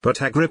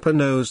 But Agrippa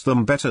knows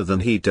them better than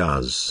he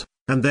does,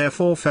 and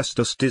therefore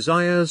Festus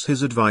desires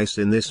his advice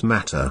in this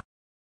matter.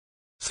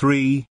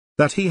 3.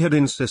 That he had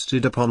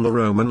insisted upon the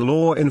Roman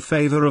law in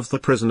favor of the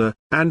prisoner,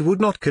 and would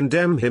not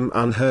condemn him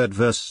unheard.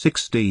 Verse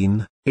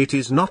 16, It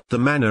is not the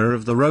manner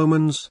of the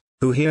Romans,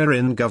 who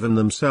herein govern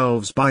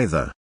themselves by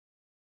the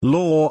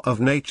law of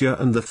nature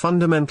and the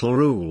fundamental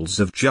rules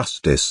of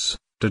justice,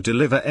 to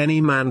deliver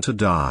any man to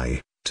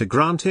die, to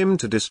grant him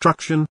to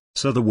destruction,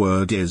 so the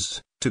word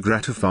is, to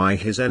gratify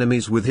his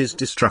enemies with his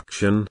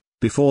destruction,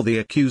 before the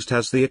accused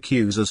has the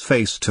accusers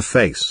face to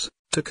face,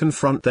 to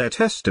confront their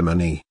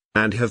testimony,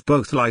 and have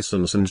both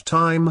license and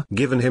time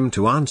given him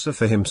to answer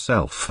for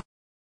himself.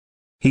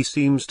 He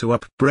seems to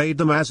upbraid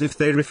them as if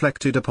they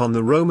reflected upon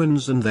the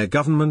Romans and their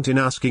government in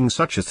asking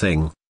such a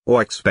thing,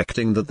 or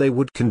expecting that they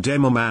would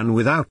condemn a man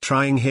without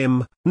trying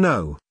him.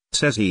 No,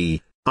 says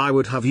he, I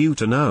would have you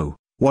to know,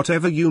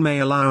 whatever you may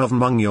allow of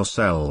among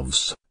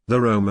yourselves,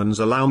 the Romans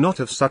allow not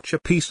of such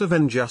a piece of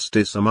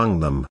injustice among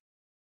them.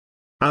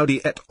 Audi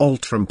et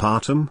altrum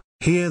partem,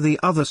 here the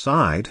other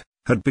side,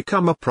 had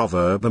become a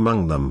proverb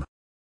among them.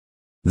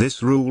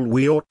 This rule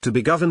we ought to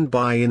be governed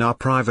by in our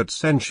private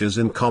censures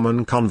in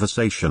common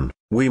conversation.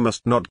 We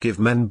must not give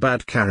men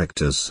bad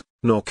characters,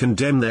 nor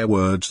condemn their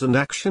words and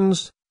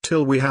actions,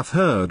 till we have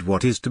heard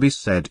what is to be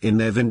said in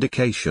their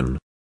vindication.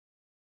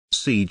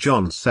 See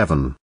John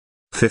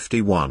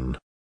 7:51.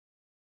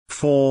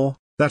 4.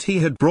 That he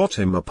had brought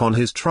him upon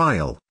his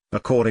trial,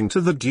 according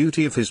to the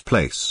duty of his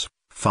place.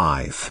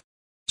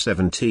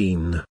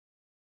 5:17.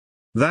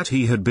 That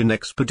he had been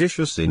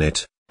expeditious in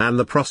it, and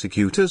the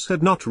prosecutors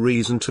had not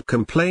reason to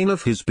complain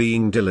of his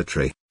being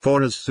dilatory,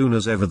 for as soon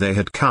as ever they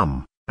had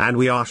come, and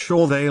we are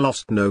sure they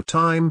lost no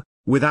time,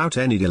 without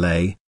any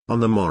delay, on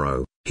the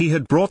morrow, he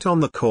had brought on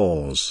the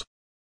cause.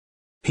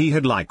 He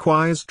had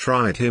likewise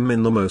tried him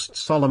in the most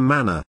solemn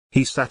manner.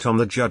 He sat on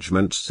the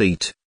judgment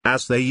seat,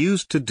 as they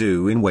used to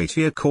do in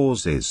weightier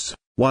causes,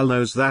 while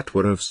those that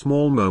were of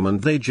small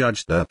moment they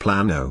judged per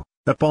plano,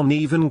 upon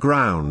even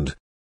ground.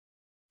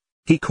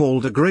 He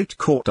called a great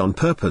court on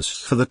purpose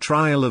for the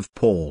trial of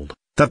Paul,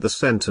 that the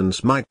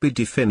sentence might be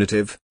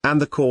definitive,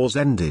 and the cause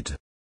ended.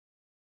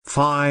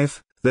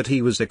 5. That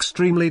he was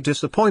extremely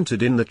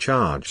disappointed in the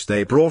charge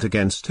they brought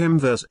against him.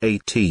 Verse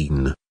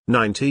 18,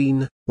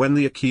 19, when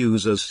the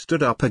accusers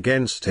stood up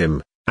against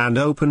him, and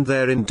opened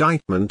their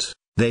indictment,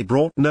 they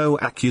brought no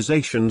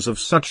accusations of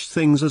such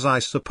things as I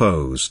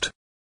supposed.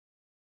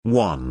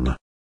 1.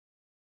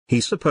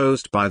 He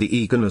supposed by the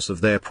eagerness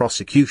of their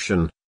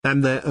prosecution,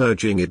 and their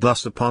urging it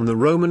thus upon the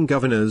Roman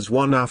governors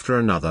one after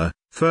another: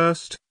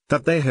 first,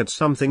 that they had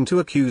something to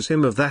accuse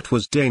him of that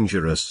was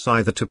dangerous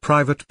either to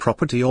private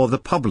property or the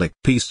public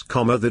peace,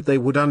 that they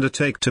would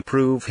undertake to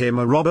prove him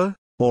a robber,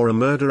 or a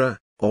murderer,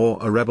 or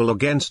a rebel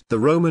against the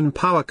Roman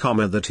power,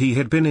 that he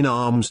had been in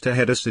arms to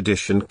head a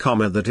sedition,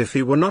 that if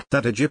he were not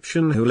that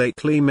Egyptian who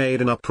lately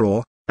made an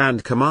uproar,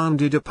 and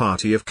commanded a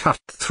party of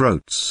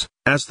cutthroats,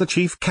 as the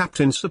chief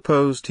captain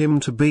supposed him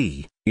to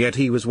be, yet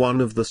he was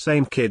one of the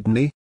same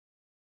kidney.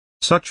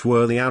 Such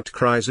were the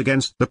outcries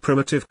against the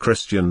primitive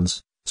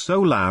Christians, so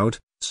loud,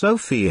 so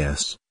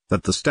fierce,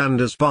 that the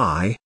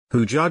standers-by,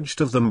 who judged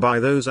of them by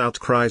those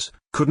outcries,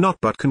 could not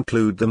but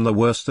conclude them the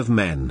worst of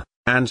men,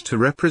 and to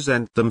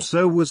represent them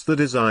so was the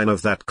design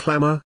of that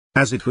clamour,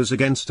 as it was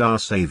against our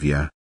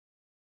Saviour.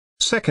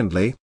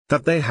 Secondly,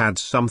 that they had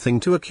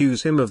something to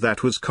accuse him of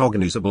that was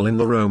cognizable in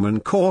the Roman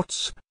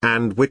courts,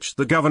 and which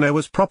the governor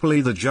was properly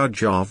the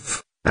judge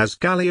of, as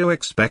Gallio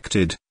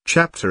expected,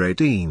 chapter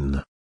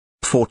 18.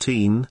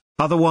 14,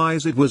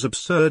 otherwise it was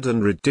absurd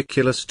and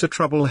ridiculous to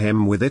trouble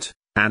him with it,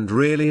 and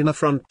really an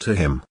affront to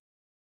him.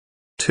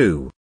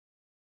 2.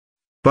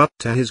 But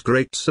to his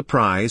great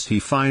surprise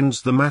he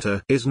finds the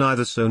matter is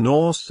neither so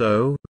nor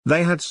so.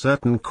 They had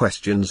certain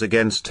questions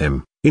against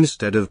him,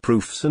 instead of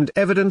proofs and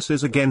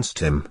evidences against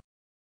him.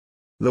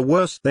 The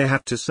worst they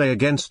had to say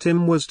against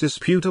him was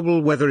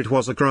disputable whether it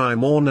was a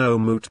crime or no,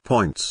 moot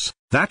points,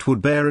 that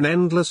would bear an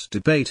endless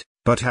debate,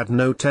 but had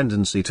no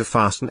tendency to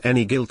fasten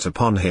any guilt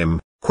upon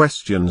him,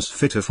 questions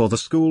fitter for the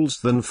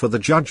schools than for the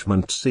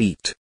judgment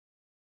seat.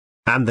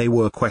 And they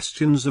were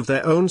questions of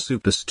their own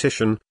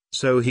superstition,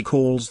 so he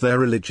calls their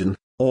religion,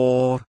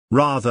 or,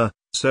 rather,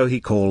 so he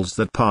calls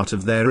that part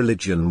of their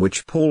religion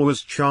which Paul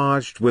was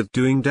charged with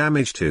doing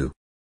damage to.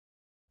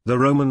 The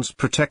Romans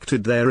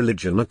protected their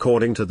religion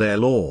according to their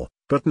law,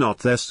 but not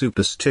their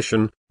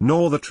superstition,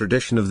 nor the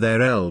tradition of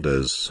their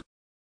elders.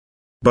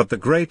 But the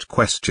great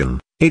question,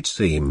 it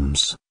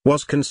seems,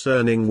 was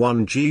concerning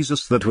one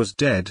Jesus that was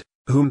dead,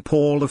 whom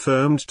Paul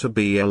affirmed to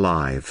be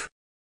alive.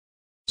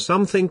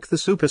 Some think the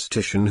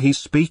superstition he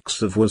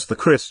speaks of was the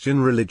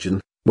Christian religion,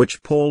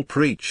 which Paul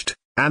preached,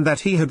 and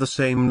that he had the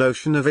same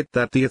notion of it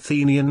that the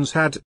Athenians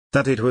had,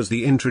 that it was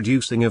the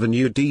introducing of a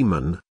new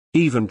demon,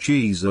 even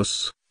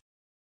Jesus.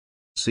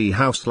 See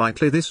how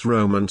slightly this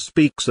Roman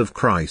speaks of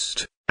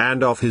Christ,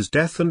 and of his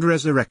death and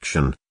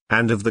resurrection,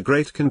 and of the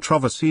great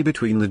controversy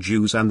between the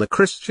Jews and the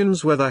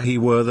Christians whether he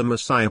were the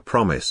Messiah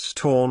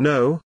promised or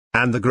no,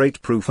 and the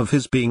great proof of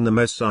his being the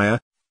Messiah,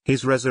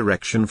 his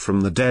resurrection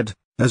from the dead.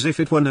 As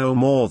if it were no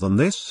more than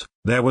this,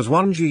 there was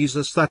one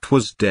Jesus that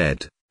was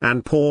dead,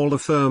 and Paul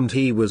affirmed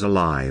he was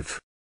alive.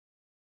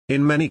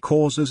 In many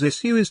causes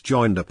issue is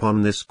joined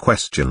upon this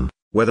question,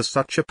 whether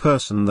such a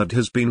person that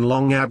has been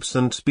long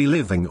absent be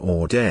living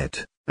or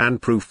dead,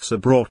 and proofs are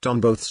brought on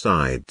both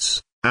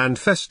sides, and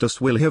Festus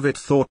will have it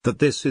thought that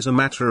this is a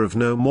matter of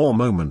no more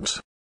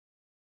moment.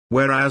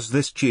 Whereas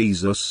this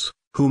Jesus,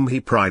 whom he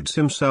prides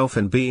himself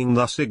in being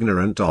thus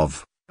ignorant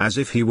of, as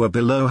if he were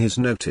below his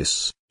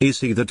notice,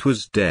 is he that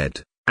was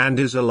dead, and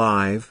is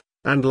alive,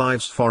 and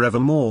lives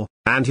forevermore,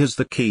 and has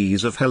the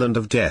keys of hell and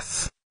of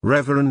death.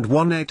 Reverend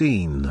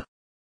 1:18.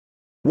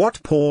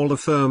 What Paul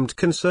affirmed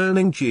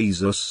concerning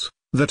Jesus,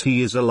 that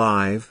he is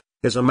alive,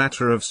 is a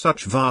matter of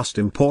such vast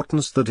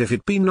importance that if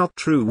it be not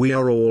true we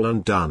are all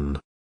undone.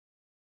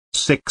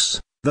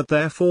 6. That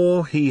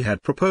therefore he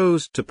had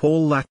proposed to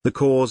Paul that the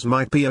cause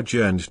might be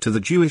adjourned to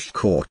the Jewish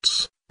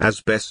courts,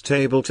 as best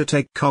able to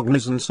take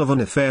cognizance of an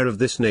affair of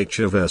this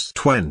nature. Verse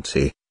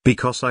 20.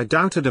 Because I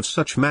doubted of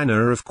such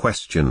manner of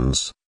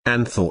questions,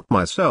 and thought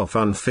myself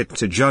unfit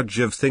to judge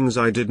of things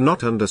I did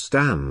not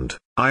understand,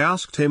 I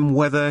asked him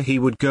whether he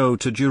would go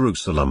to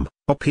Jerusalem,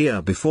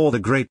 appear before the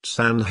great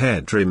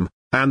Sanhedrim,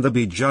 and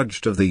be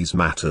judged of these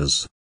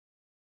matters.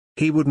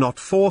 He would not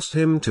force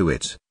him to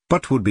it,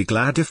 but would be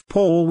glad if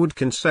Paul would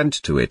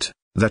consent to it,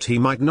 that he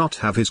might not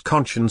have his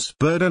conscience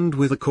burdened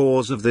with a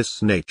cause of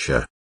this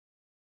nature.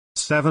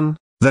 7.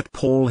 That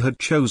Paul had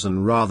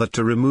chosen rather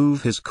to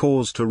remove his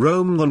cause to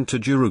Rome than to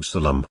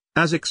Jerusalem,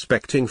 as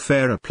expecting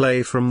fairer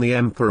play from the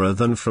emperor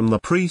than from the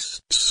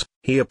priests,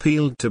 he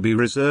appealed to be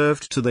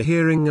reserved to the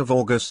hearing of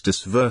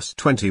Augustus. Verse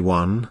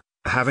 21,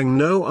 having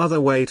no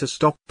other way to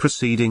stop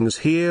proceedings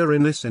here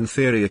in this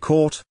inferior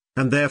court,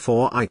 and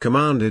therefore I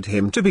commanded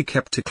him to be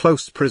kept a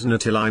close prisoner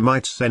till I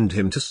might send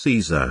him to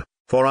Caesar,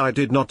 for I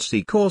did not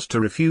see cause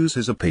to refuse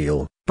his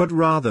appeal, but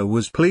rather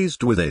was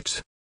pleased with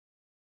it.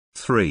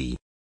 3.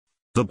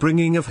 The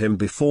bringing of him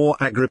before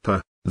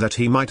Agrippa, that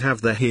he might have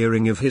the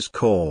hearing of his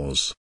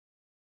cause.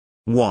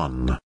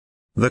 1.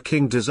 The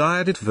king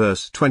desired it.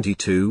 Verse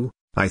 22,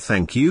 I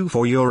thank you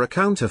for your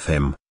account of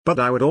him, but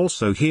I would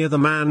also hear the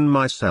man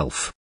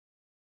myself.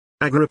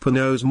 Agrippa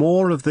knows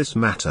more of this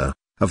matter,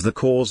 of the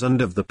cause and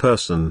of the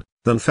person,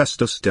 than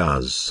Festus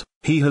does.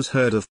 He has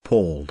heard of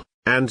Paul,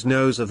 and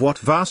knows of what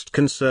vast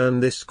concern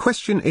this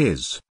question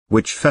is,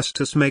 which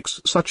Festus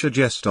makes such a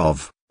jest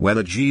of,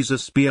 whether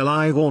Jesus be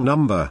alive or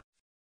number.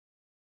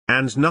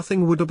 And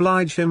nothing would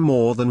oblige him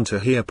more than to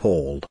hear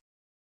Paul.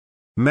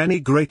 many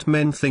great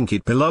men think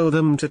it below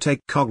them to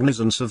take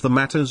cognizance of the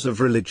matters of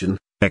religion,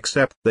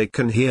 except they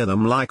can hear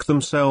them like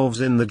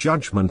themselves in the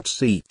judgment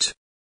seat.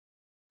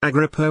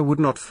 Agrippa would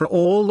not for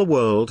all the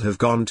world have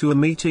gone to a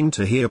meeting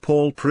to hear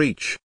Paul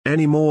preach,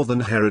 any more than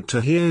Herod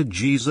to hear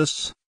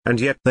Jesus, and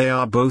yet they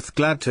are both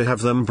glad to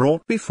have them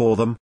brought before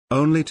them,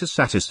 only to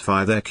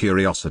satisfy their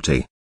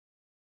curiosity.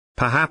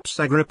 Perhaps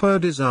Agrippa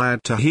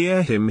desired to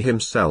hear him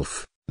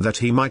himself, that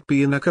he might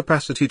be in a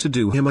capacity to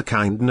do him a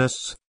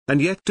kindness,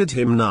 and yet did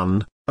him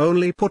none,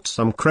 only put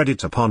some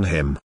credit upon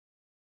him.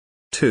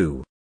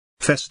 2.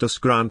 Festus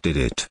granted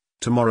it,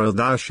 tomorrow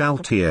thou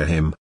shalt hear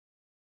him.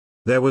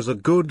 There was a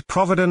good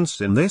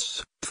providence in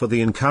this, for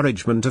the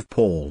encouragement of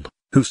Paul,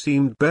 who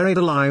seemed buried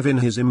alive in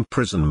his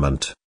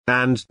imprisonment,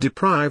 and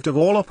deprived of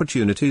all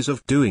opportunities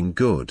of doing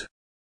good.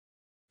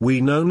 We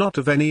know not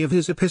of any of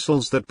his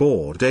epistles that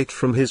bore date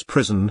from his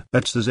prison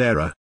at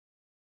Caesarea.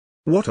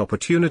 What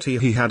opportunity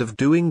he had of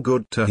doing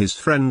good to his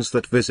friends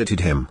that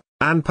visited him,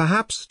 and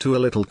perhaps to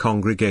a little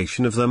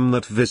congregation of them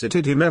that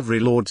visited him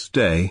every Lord's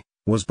Day,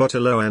 was but a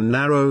low and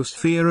narrow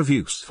sphere of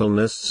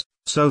usefulness,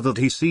 so that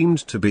he seemed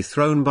to be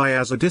thrown by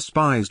as a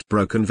despised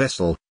broken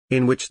vessel,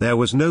 in which there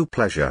was no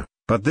pleasure,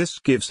 but this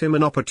gives him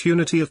an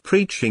opportunity of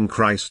preaching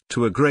Christ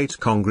to a great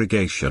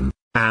congregation,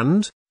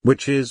 and,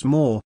 which is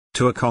more,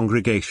 to a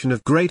congregation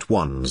of great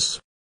ones.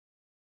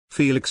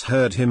 Felix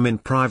heard him in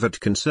private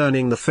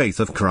concerning the faith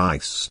of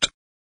Christ.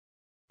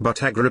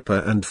 But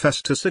Agrippa and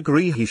Festus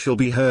agree he shall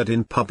be heard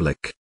in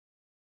public.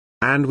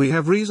 And we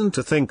have reason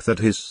to think that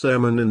his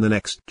sermon in the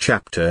next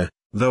chapter,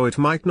 though it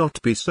might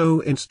not be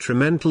so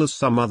instrumental as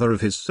some other of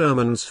his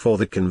sermons for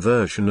the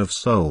conversion of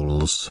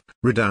souls,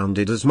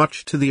 redounded as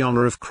much to the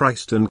honor of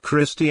Christ and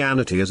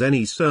Christianity as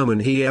any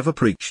sermon he ever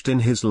preached in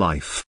his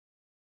life.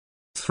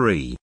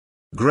 3.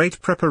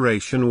 Great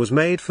preparation was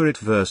made for it.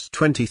 Verse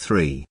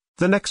 23,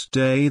 the next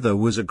day there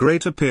was a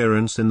great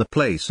appearance in the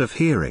place of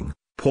hearing,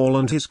 Paul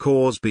and his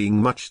cause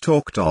being much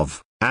talked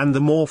of, and the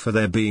more for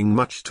their being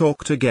much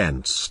talked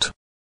against.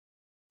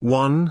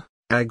 1.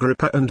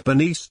 Agrippa and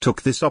Bernice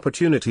took this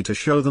opportunity to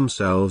show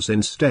themselves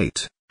in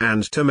state,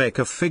 and to make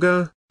a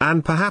figure,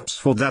 and perhaps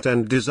for that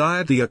end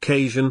desired the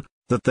occasion,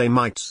 that they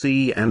might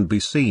see and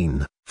be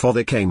seen, for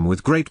they came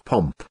with great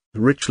pomp,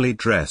 richly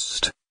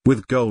dressed,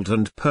 with gold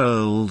and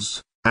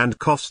pearls, and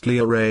costly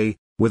array,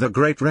 with a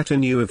great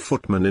retinue of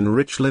footmen in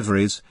rich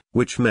liveries,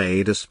 which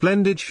made a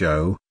splendid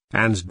show,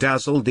 and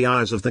dazzled the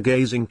eyes of the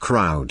gazing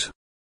crowd.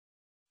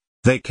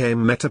 They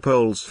came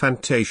metapoles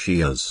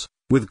fantasias,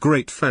 with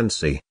great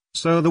fancy.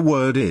 So the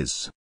word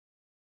is.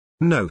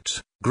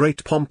 Note,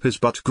 great pomp is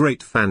but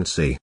great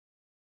fancy.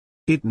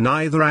 It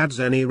neither adds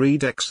any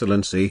real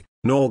excellency,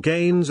 nor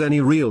gains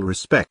any real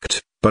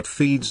respect, but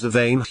feeds the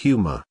vain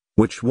humor,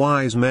 which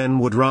wise men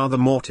would rather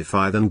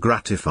mortify than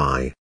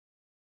gratify.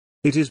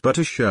 It is but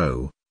a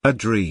show, a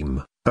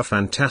dream, a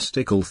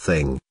fantastical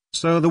thing,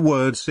 so the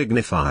word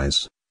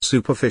signifies,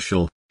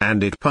 superficial,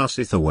 and it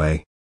passeth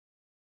away.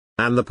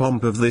 And the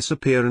pomp of this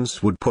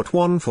appearance would put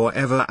one for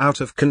ever out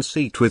of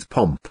conceit with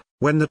pomp,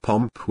 when the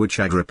pomp which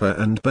Agrippa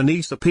and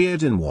Bernice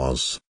appeared in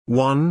was,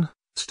 1.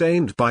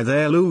 Stained by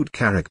their lewd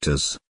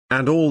characters,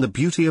 and all the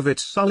beauty of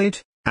it sullied,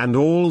 and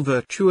all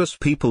virtuous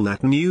people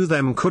that knew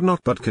them could not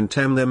but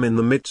contemn them in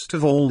the midst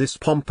of all this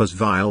pomp as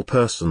vile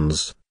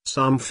persons.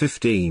 Psalm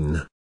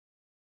 15.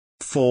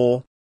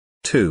 4.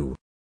 2.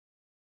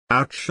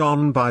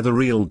 Outshone by the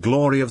real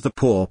glory of the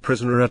poor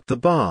prisoner at the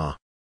bar.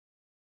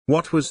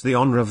 What was the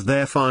honor of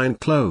their fine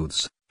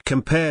clothes,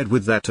 compared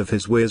with that of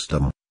his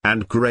wisdom,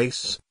 and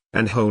grace,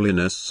 and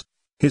holiness,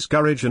 his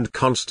courage and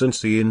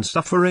constancy in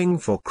suffering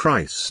for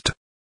Christ?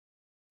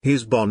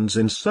 His bonds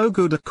in so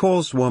good a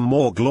cause were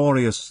more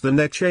glorious than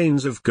their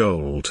chains of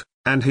gold,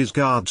 and his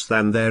guards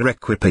than their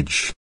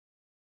equipage.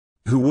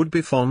 Who would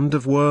be fond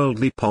of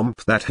worldly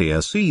pomp that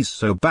here sees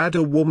so bad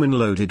a woman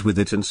loaded with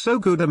it and so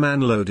good a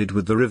man loaded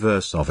with the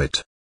reverse of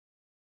it?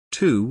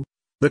 2.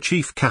 The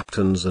chief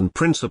captains and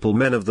principal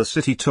men of the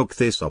city took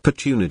this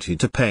opportunity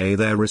to pay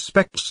their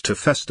respects to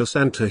Festus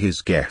and to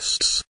his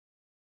guests.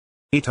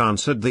 It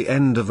answered the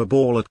end of a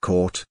ball at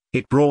court,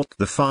 it brought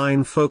the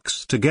fine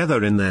folks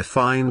together in their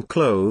fine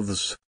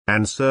clothes,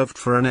 and served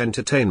for an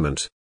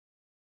entertainment.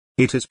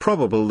 It is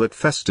probable that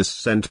Festus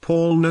sent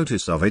Paul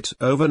notice of it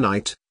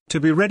overnight, to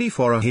be ready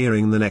for a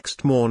hearing the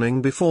next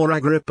morning before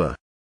Agrippa.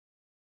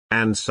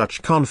 And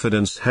such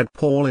confidence had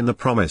Paul in the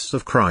promise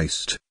of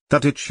Christ,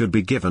 that it should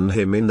be given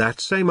him in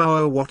that same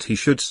hour what he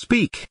should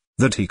speak,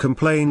 that he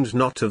complained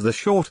not of the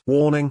short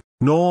warning,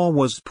 nor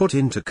was put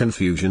into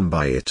confusion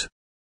by it.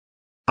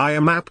 I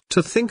am apt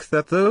to think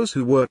that those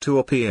who were to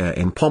appear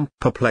in pomp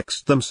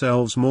perplexed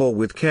themselves more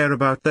with care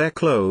about their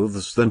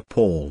clothes than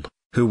Paul,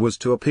 who was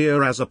to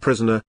appear as a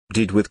prisoner,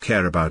 did with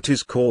care about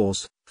his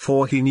cause,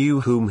 for he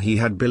knew whom he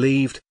had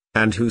believed,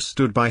 and who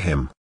stood by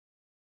him.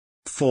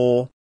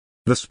 4.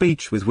 The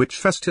speech with which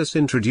Festus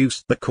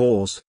introduced the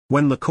cause,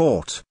 when the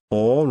court,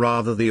 or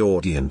rather the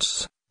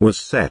audience, was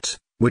set,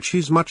 which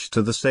is much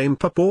to the same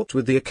purport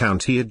with the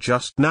account he had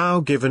just now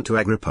given to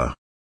Agrippa.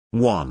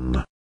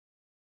 1.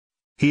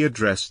 He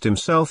addressed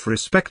himself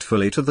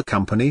respectfully to the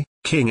company,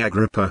 King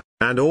Agrippa,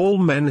 and all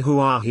men who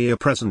are here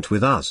present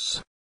with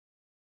us.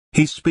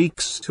 He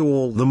speaks to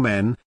all the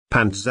men,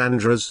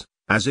 Pantzandras,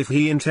 as if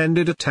he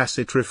intended a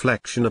tacit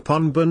reflection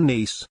upon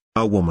Bernice,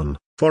 a woman,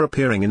 for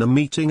appearing in a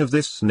meeting of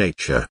this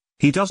nature.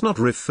 He does not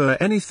refer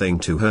anything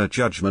to her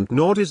judgment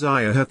nor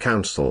desire her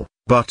counsel,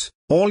 but,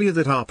 all ye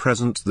that are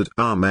present that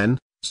are men,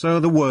 so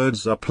the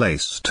words are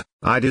placed,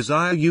 I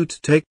desire you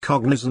to take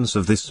cognizance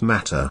of this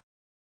matter.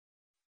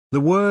 The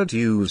word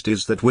used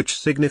is that which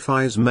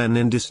signifies men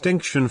in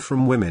distinction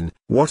from women.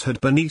 What had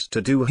Bernice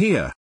to do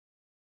here?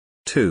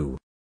 2.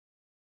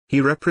 He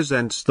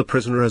represents the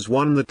prisoner as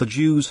one that the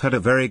Jews had a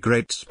very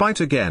great spite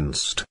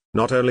against,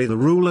 not only the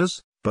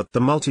rulers, but the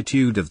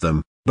multitude of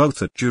them,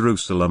 both at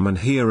Jerusalem and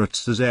here at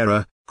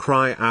Caesarea,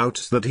 cry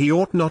out that he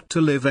ought not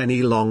to live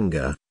any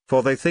longer,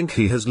 for they think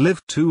he has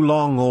lived too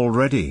long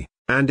already,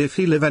 and if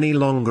he live any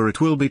longer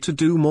it will be to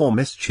do more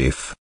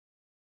mischief.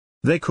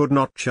 They could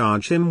not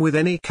charge him with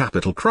any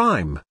capital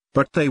crime,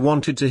 but they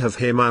wanted to have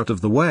him out of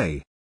the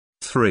way.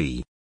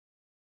 3.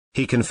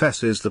 He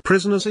confesses the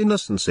prisoner's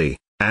innocency,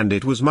 and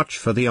it was much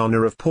for the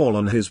honor of Paul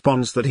on his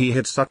bonds that he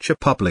had such a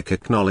public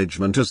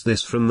acknowledgment as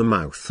this from the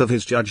mouth of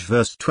his judge.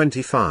 Verse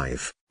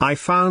 25, I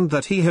found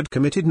that he had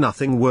committed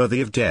nothing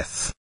worthy of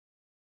death.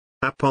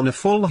 Upon a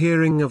full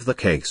hearing of the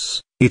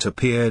case, it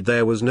appeared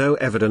there was no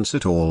evidence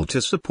at all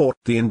to support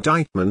the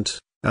indictment,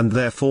 and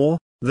therefore,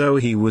 though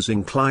he was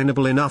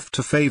inclinable enough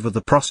to favor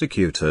the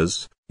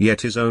prosecutors,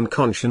 yet his own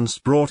conscience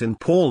brought in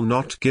Paul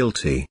not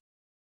guilty.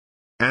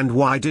 And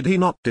why did he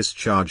not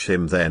discharge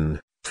him then,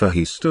 for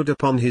he stood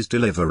upon his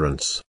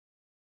deliverance?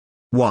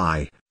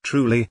 Why,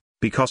 truly,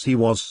 because he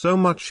was so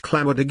much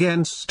clamored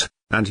against,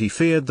 and he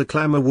feared the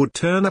clamor would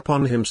turn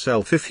upon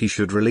himself if he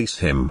should release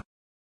him.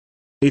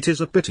 It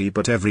is a pity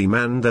but every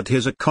man that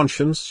has a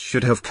conscience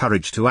should have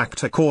courage to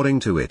act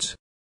according to it.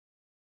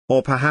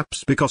 Or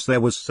perhaps because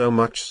there was so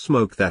much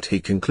smoke that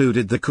he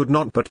concluded there could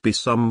not but be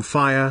some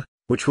fire,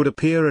 which would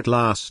appear at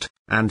last,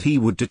 and he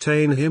would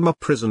detain him a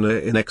prisoner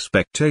in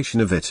expectation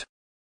of it.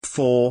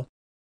 4.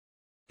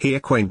 He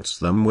acquaints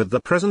them with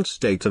the present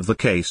state of the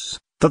case,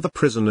 that the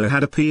prisoner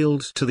had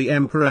appealed to the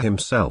emperor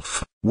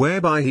himself,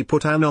 whereby he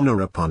put an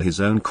honor upon his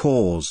own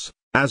cause,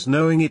 as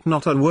knowing it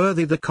not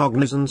unworthy the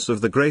cognizance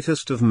of the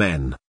greatest of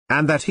men,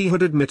 and that he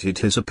had admitted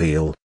his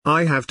appeal,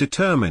 I have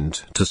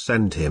determined to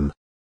send him.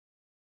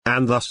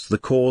 And thus the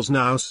cause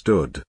now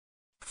stood.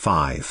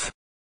 5.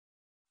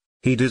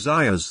 He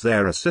desires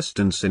their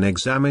assistance in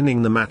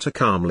examining the matter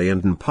calmly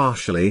and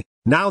impartially,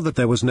 now that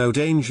there was no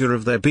danger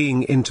of their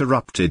being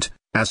interrupted,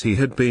 as he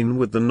had been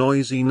with the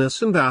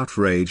noisiness and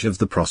outrage of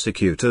the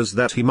prosecutors,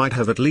 that he might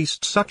have at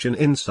least such an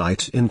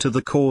insight into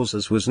the cause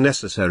as was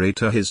necessary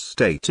to his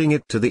stating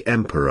it to the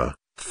emperor.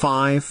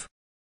 5.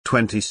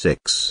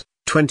 26,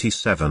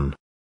 27.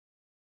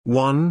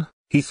 1.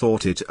 He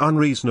thought it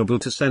unreasonable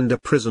to send a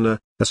prisoner,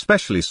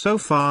 especially so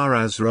far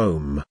as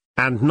Rome,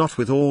 and not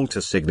withal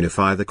to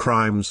signify the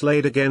crimes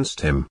laid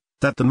against him,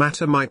 that the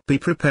matter might be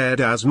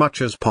prepared as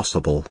much as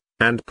possible,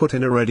 and put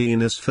in a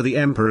readiness for the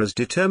emperor's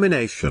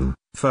determination,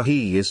 for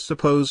he is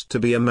supposed to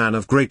be a man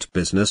of great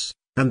business,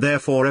 and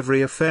therefore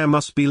every affair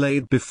must be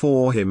laid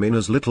before him in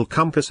as little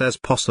compass as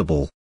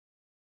possible.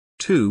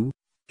 2.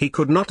 He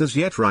could not as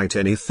yet write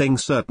anything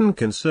certain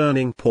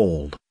concerning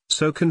Paul,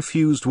 so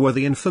confused were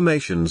the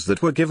informations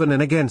that were given in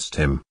against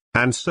him,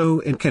 and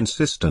so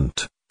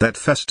inconsistent, that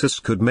Festus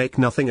could make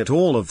nothing at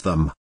all of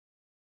them.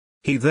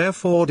 He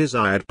therefore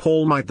desired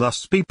Paul might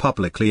thus be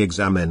publicly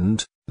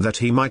examined, that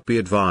he might be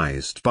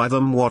advised by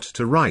them what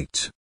to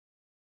write.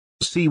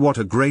 See what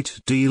a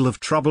great deal of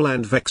trouble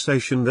and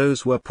vexation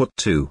those were put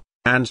to,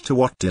 and to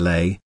what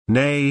delay,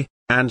 nay,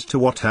 and to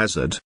what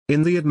hazard,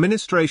 in the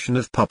administration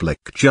of public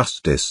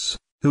justice,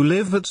 who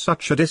live at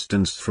such a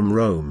distance from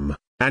Rome,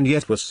 and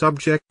yet were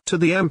subject to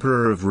the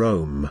emperor of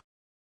Rome.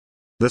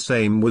 The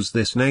same was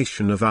this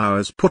nation of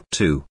ours put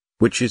to,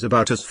 which is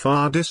about as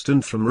far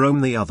distant from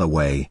Rome the other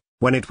way,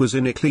 when it was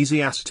in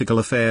ecclesiastical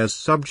affairs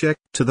subject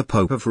to the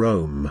Pope of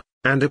Rome,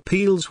 and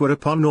appeals were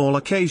upon all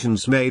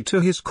occasions made to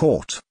his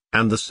court,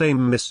 and the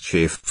same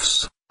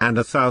mischiefs, and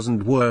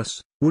 1,000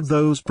 worse, would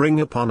those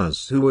bring upon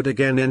us who would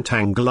again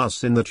entangle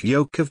us in that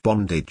yoke of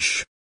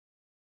bondage.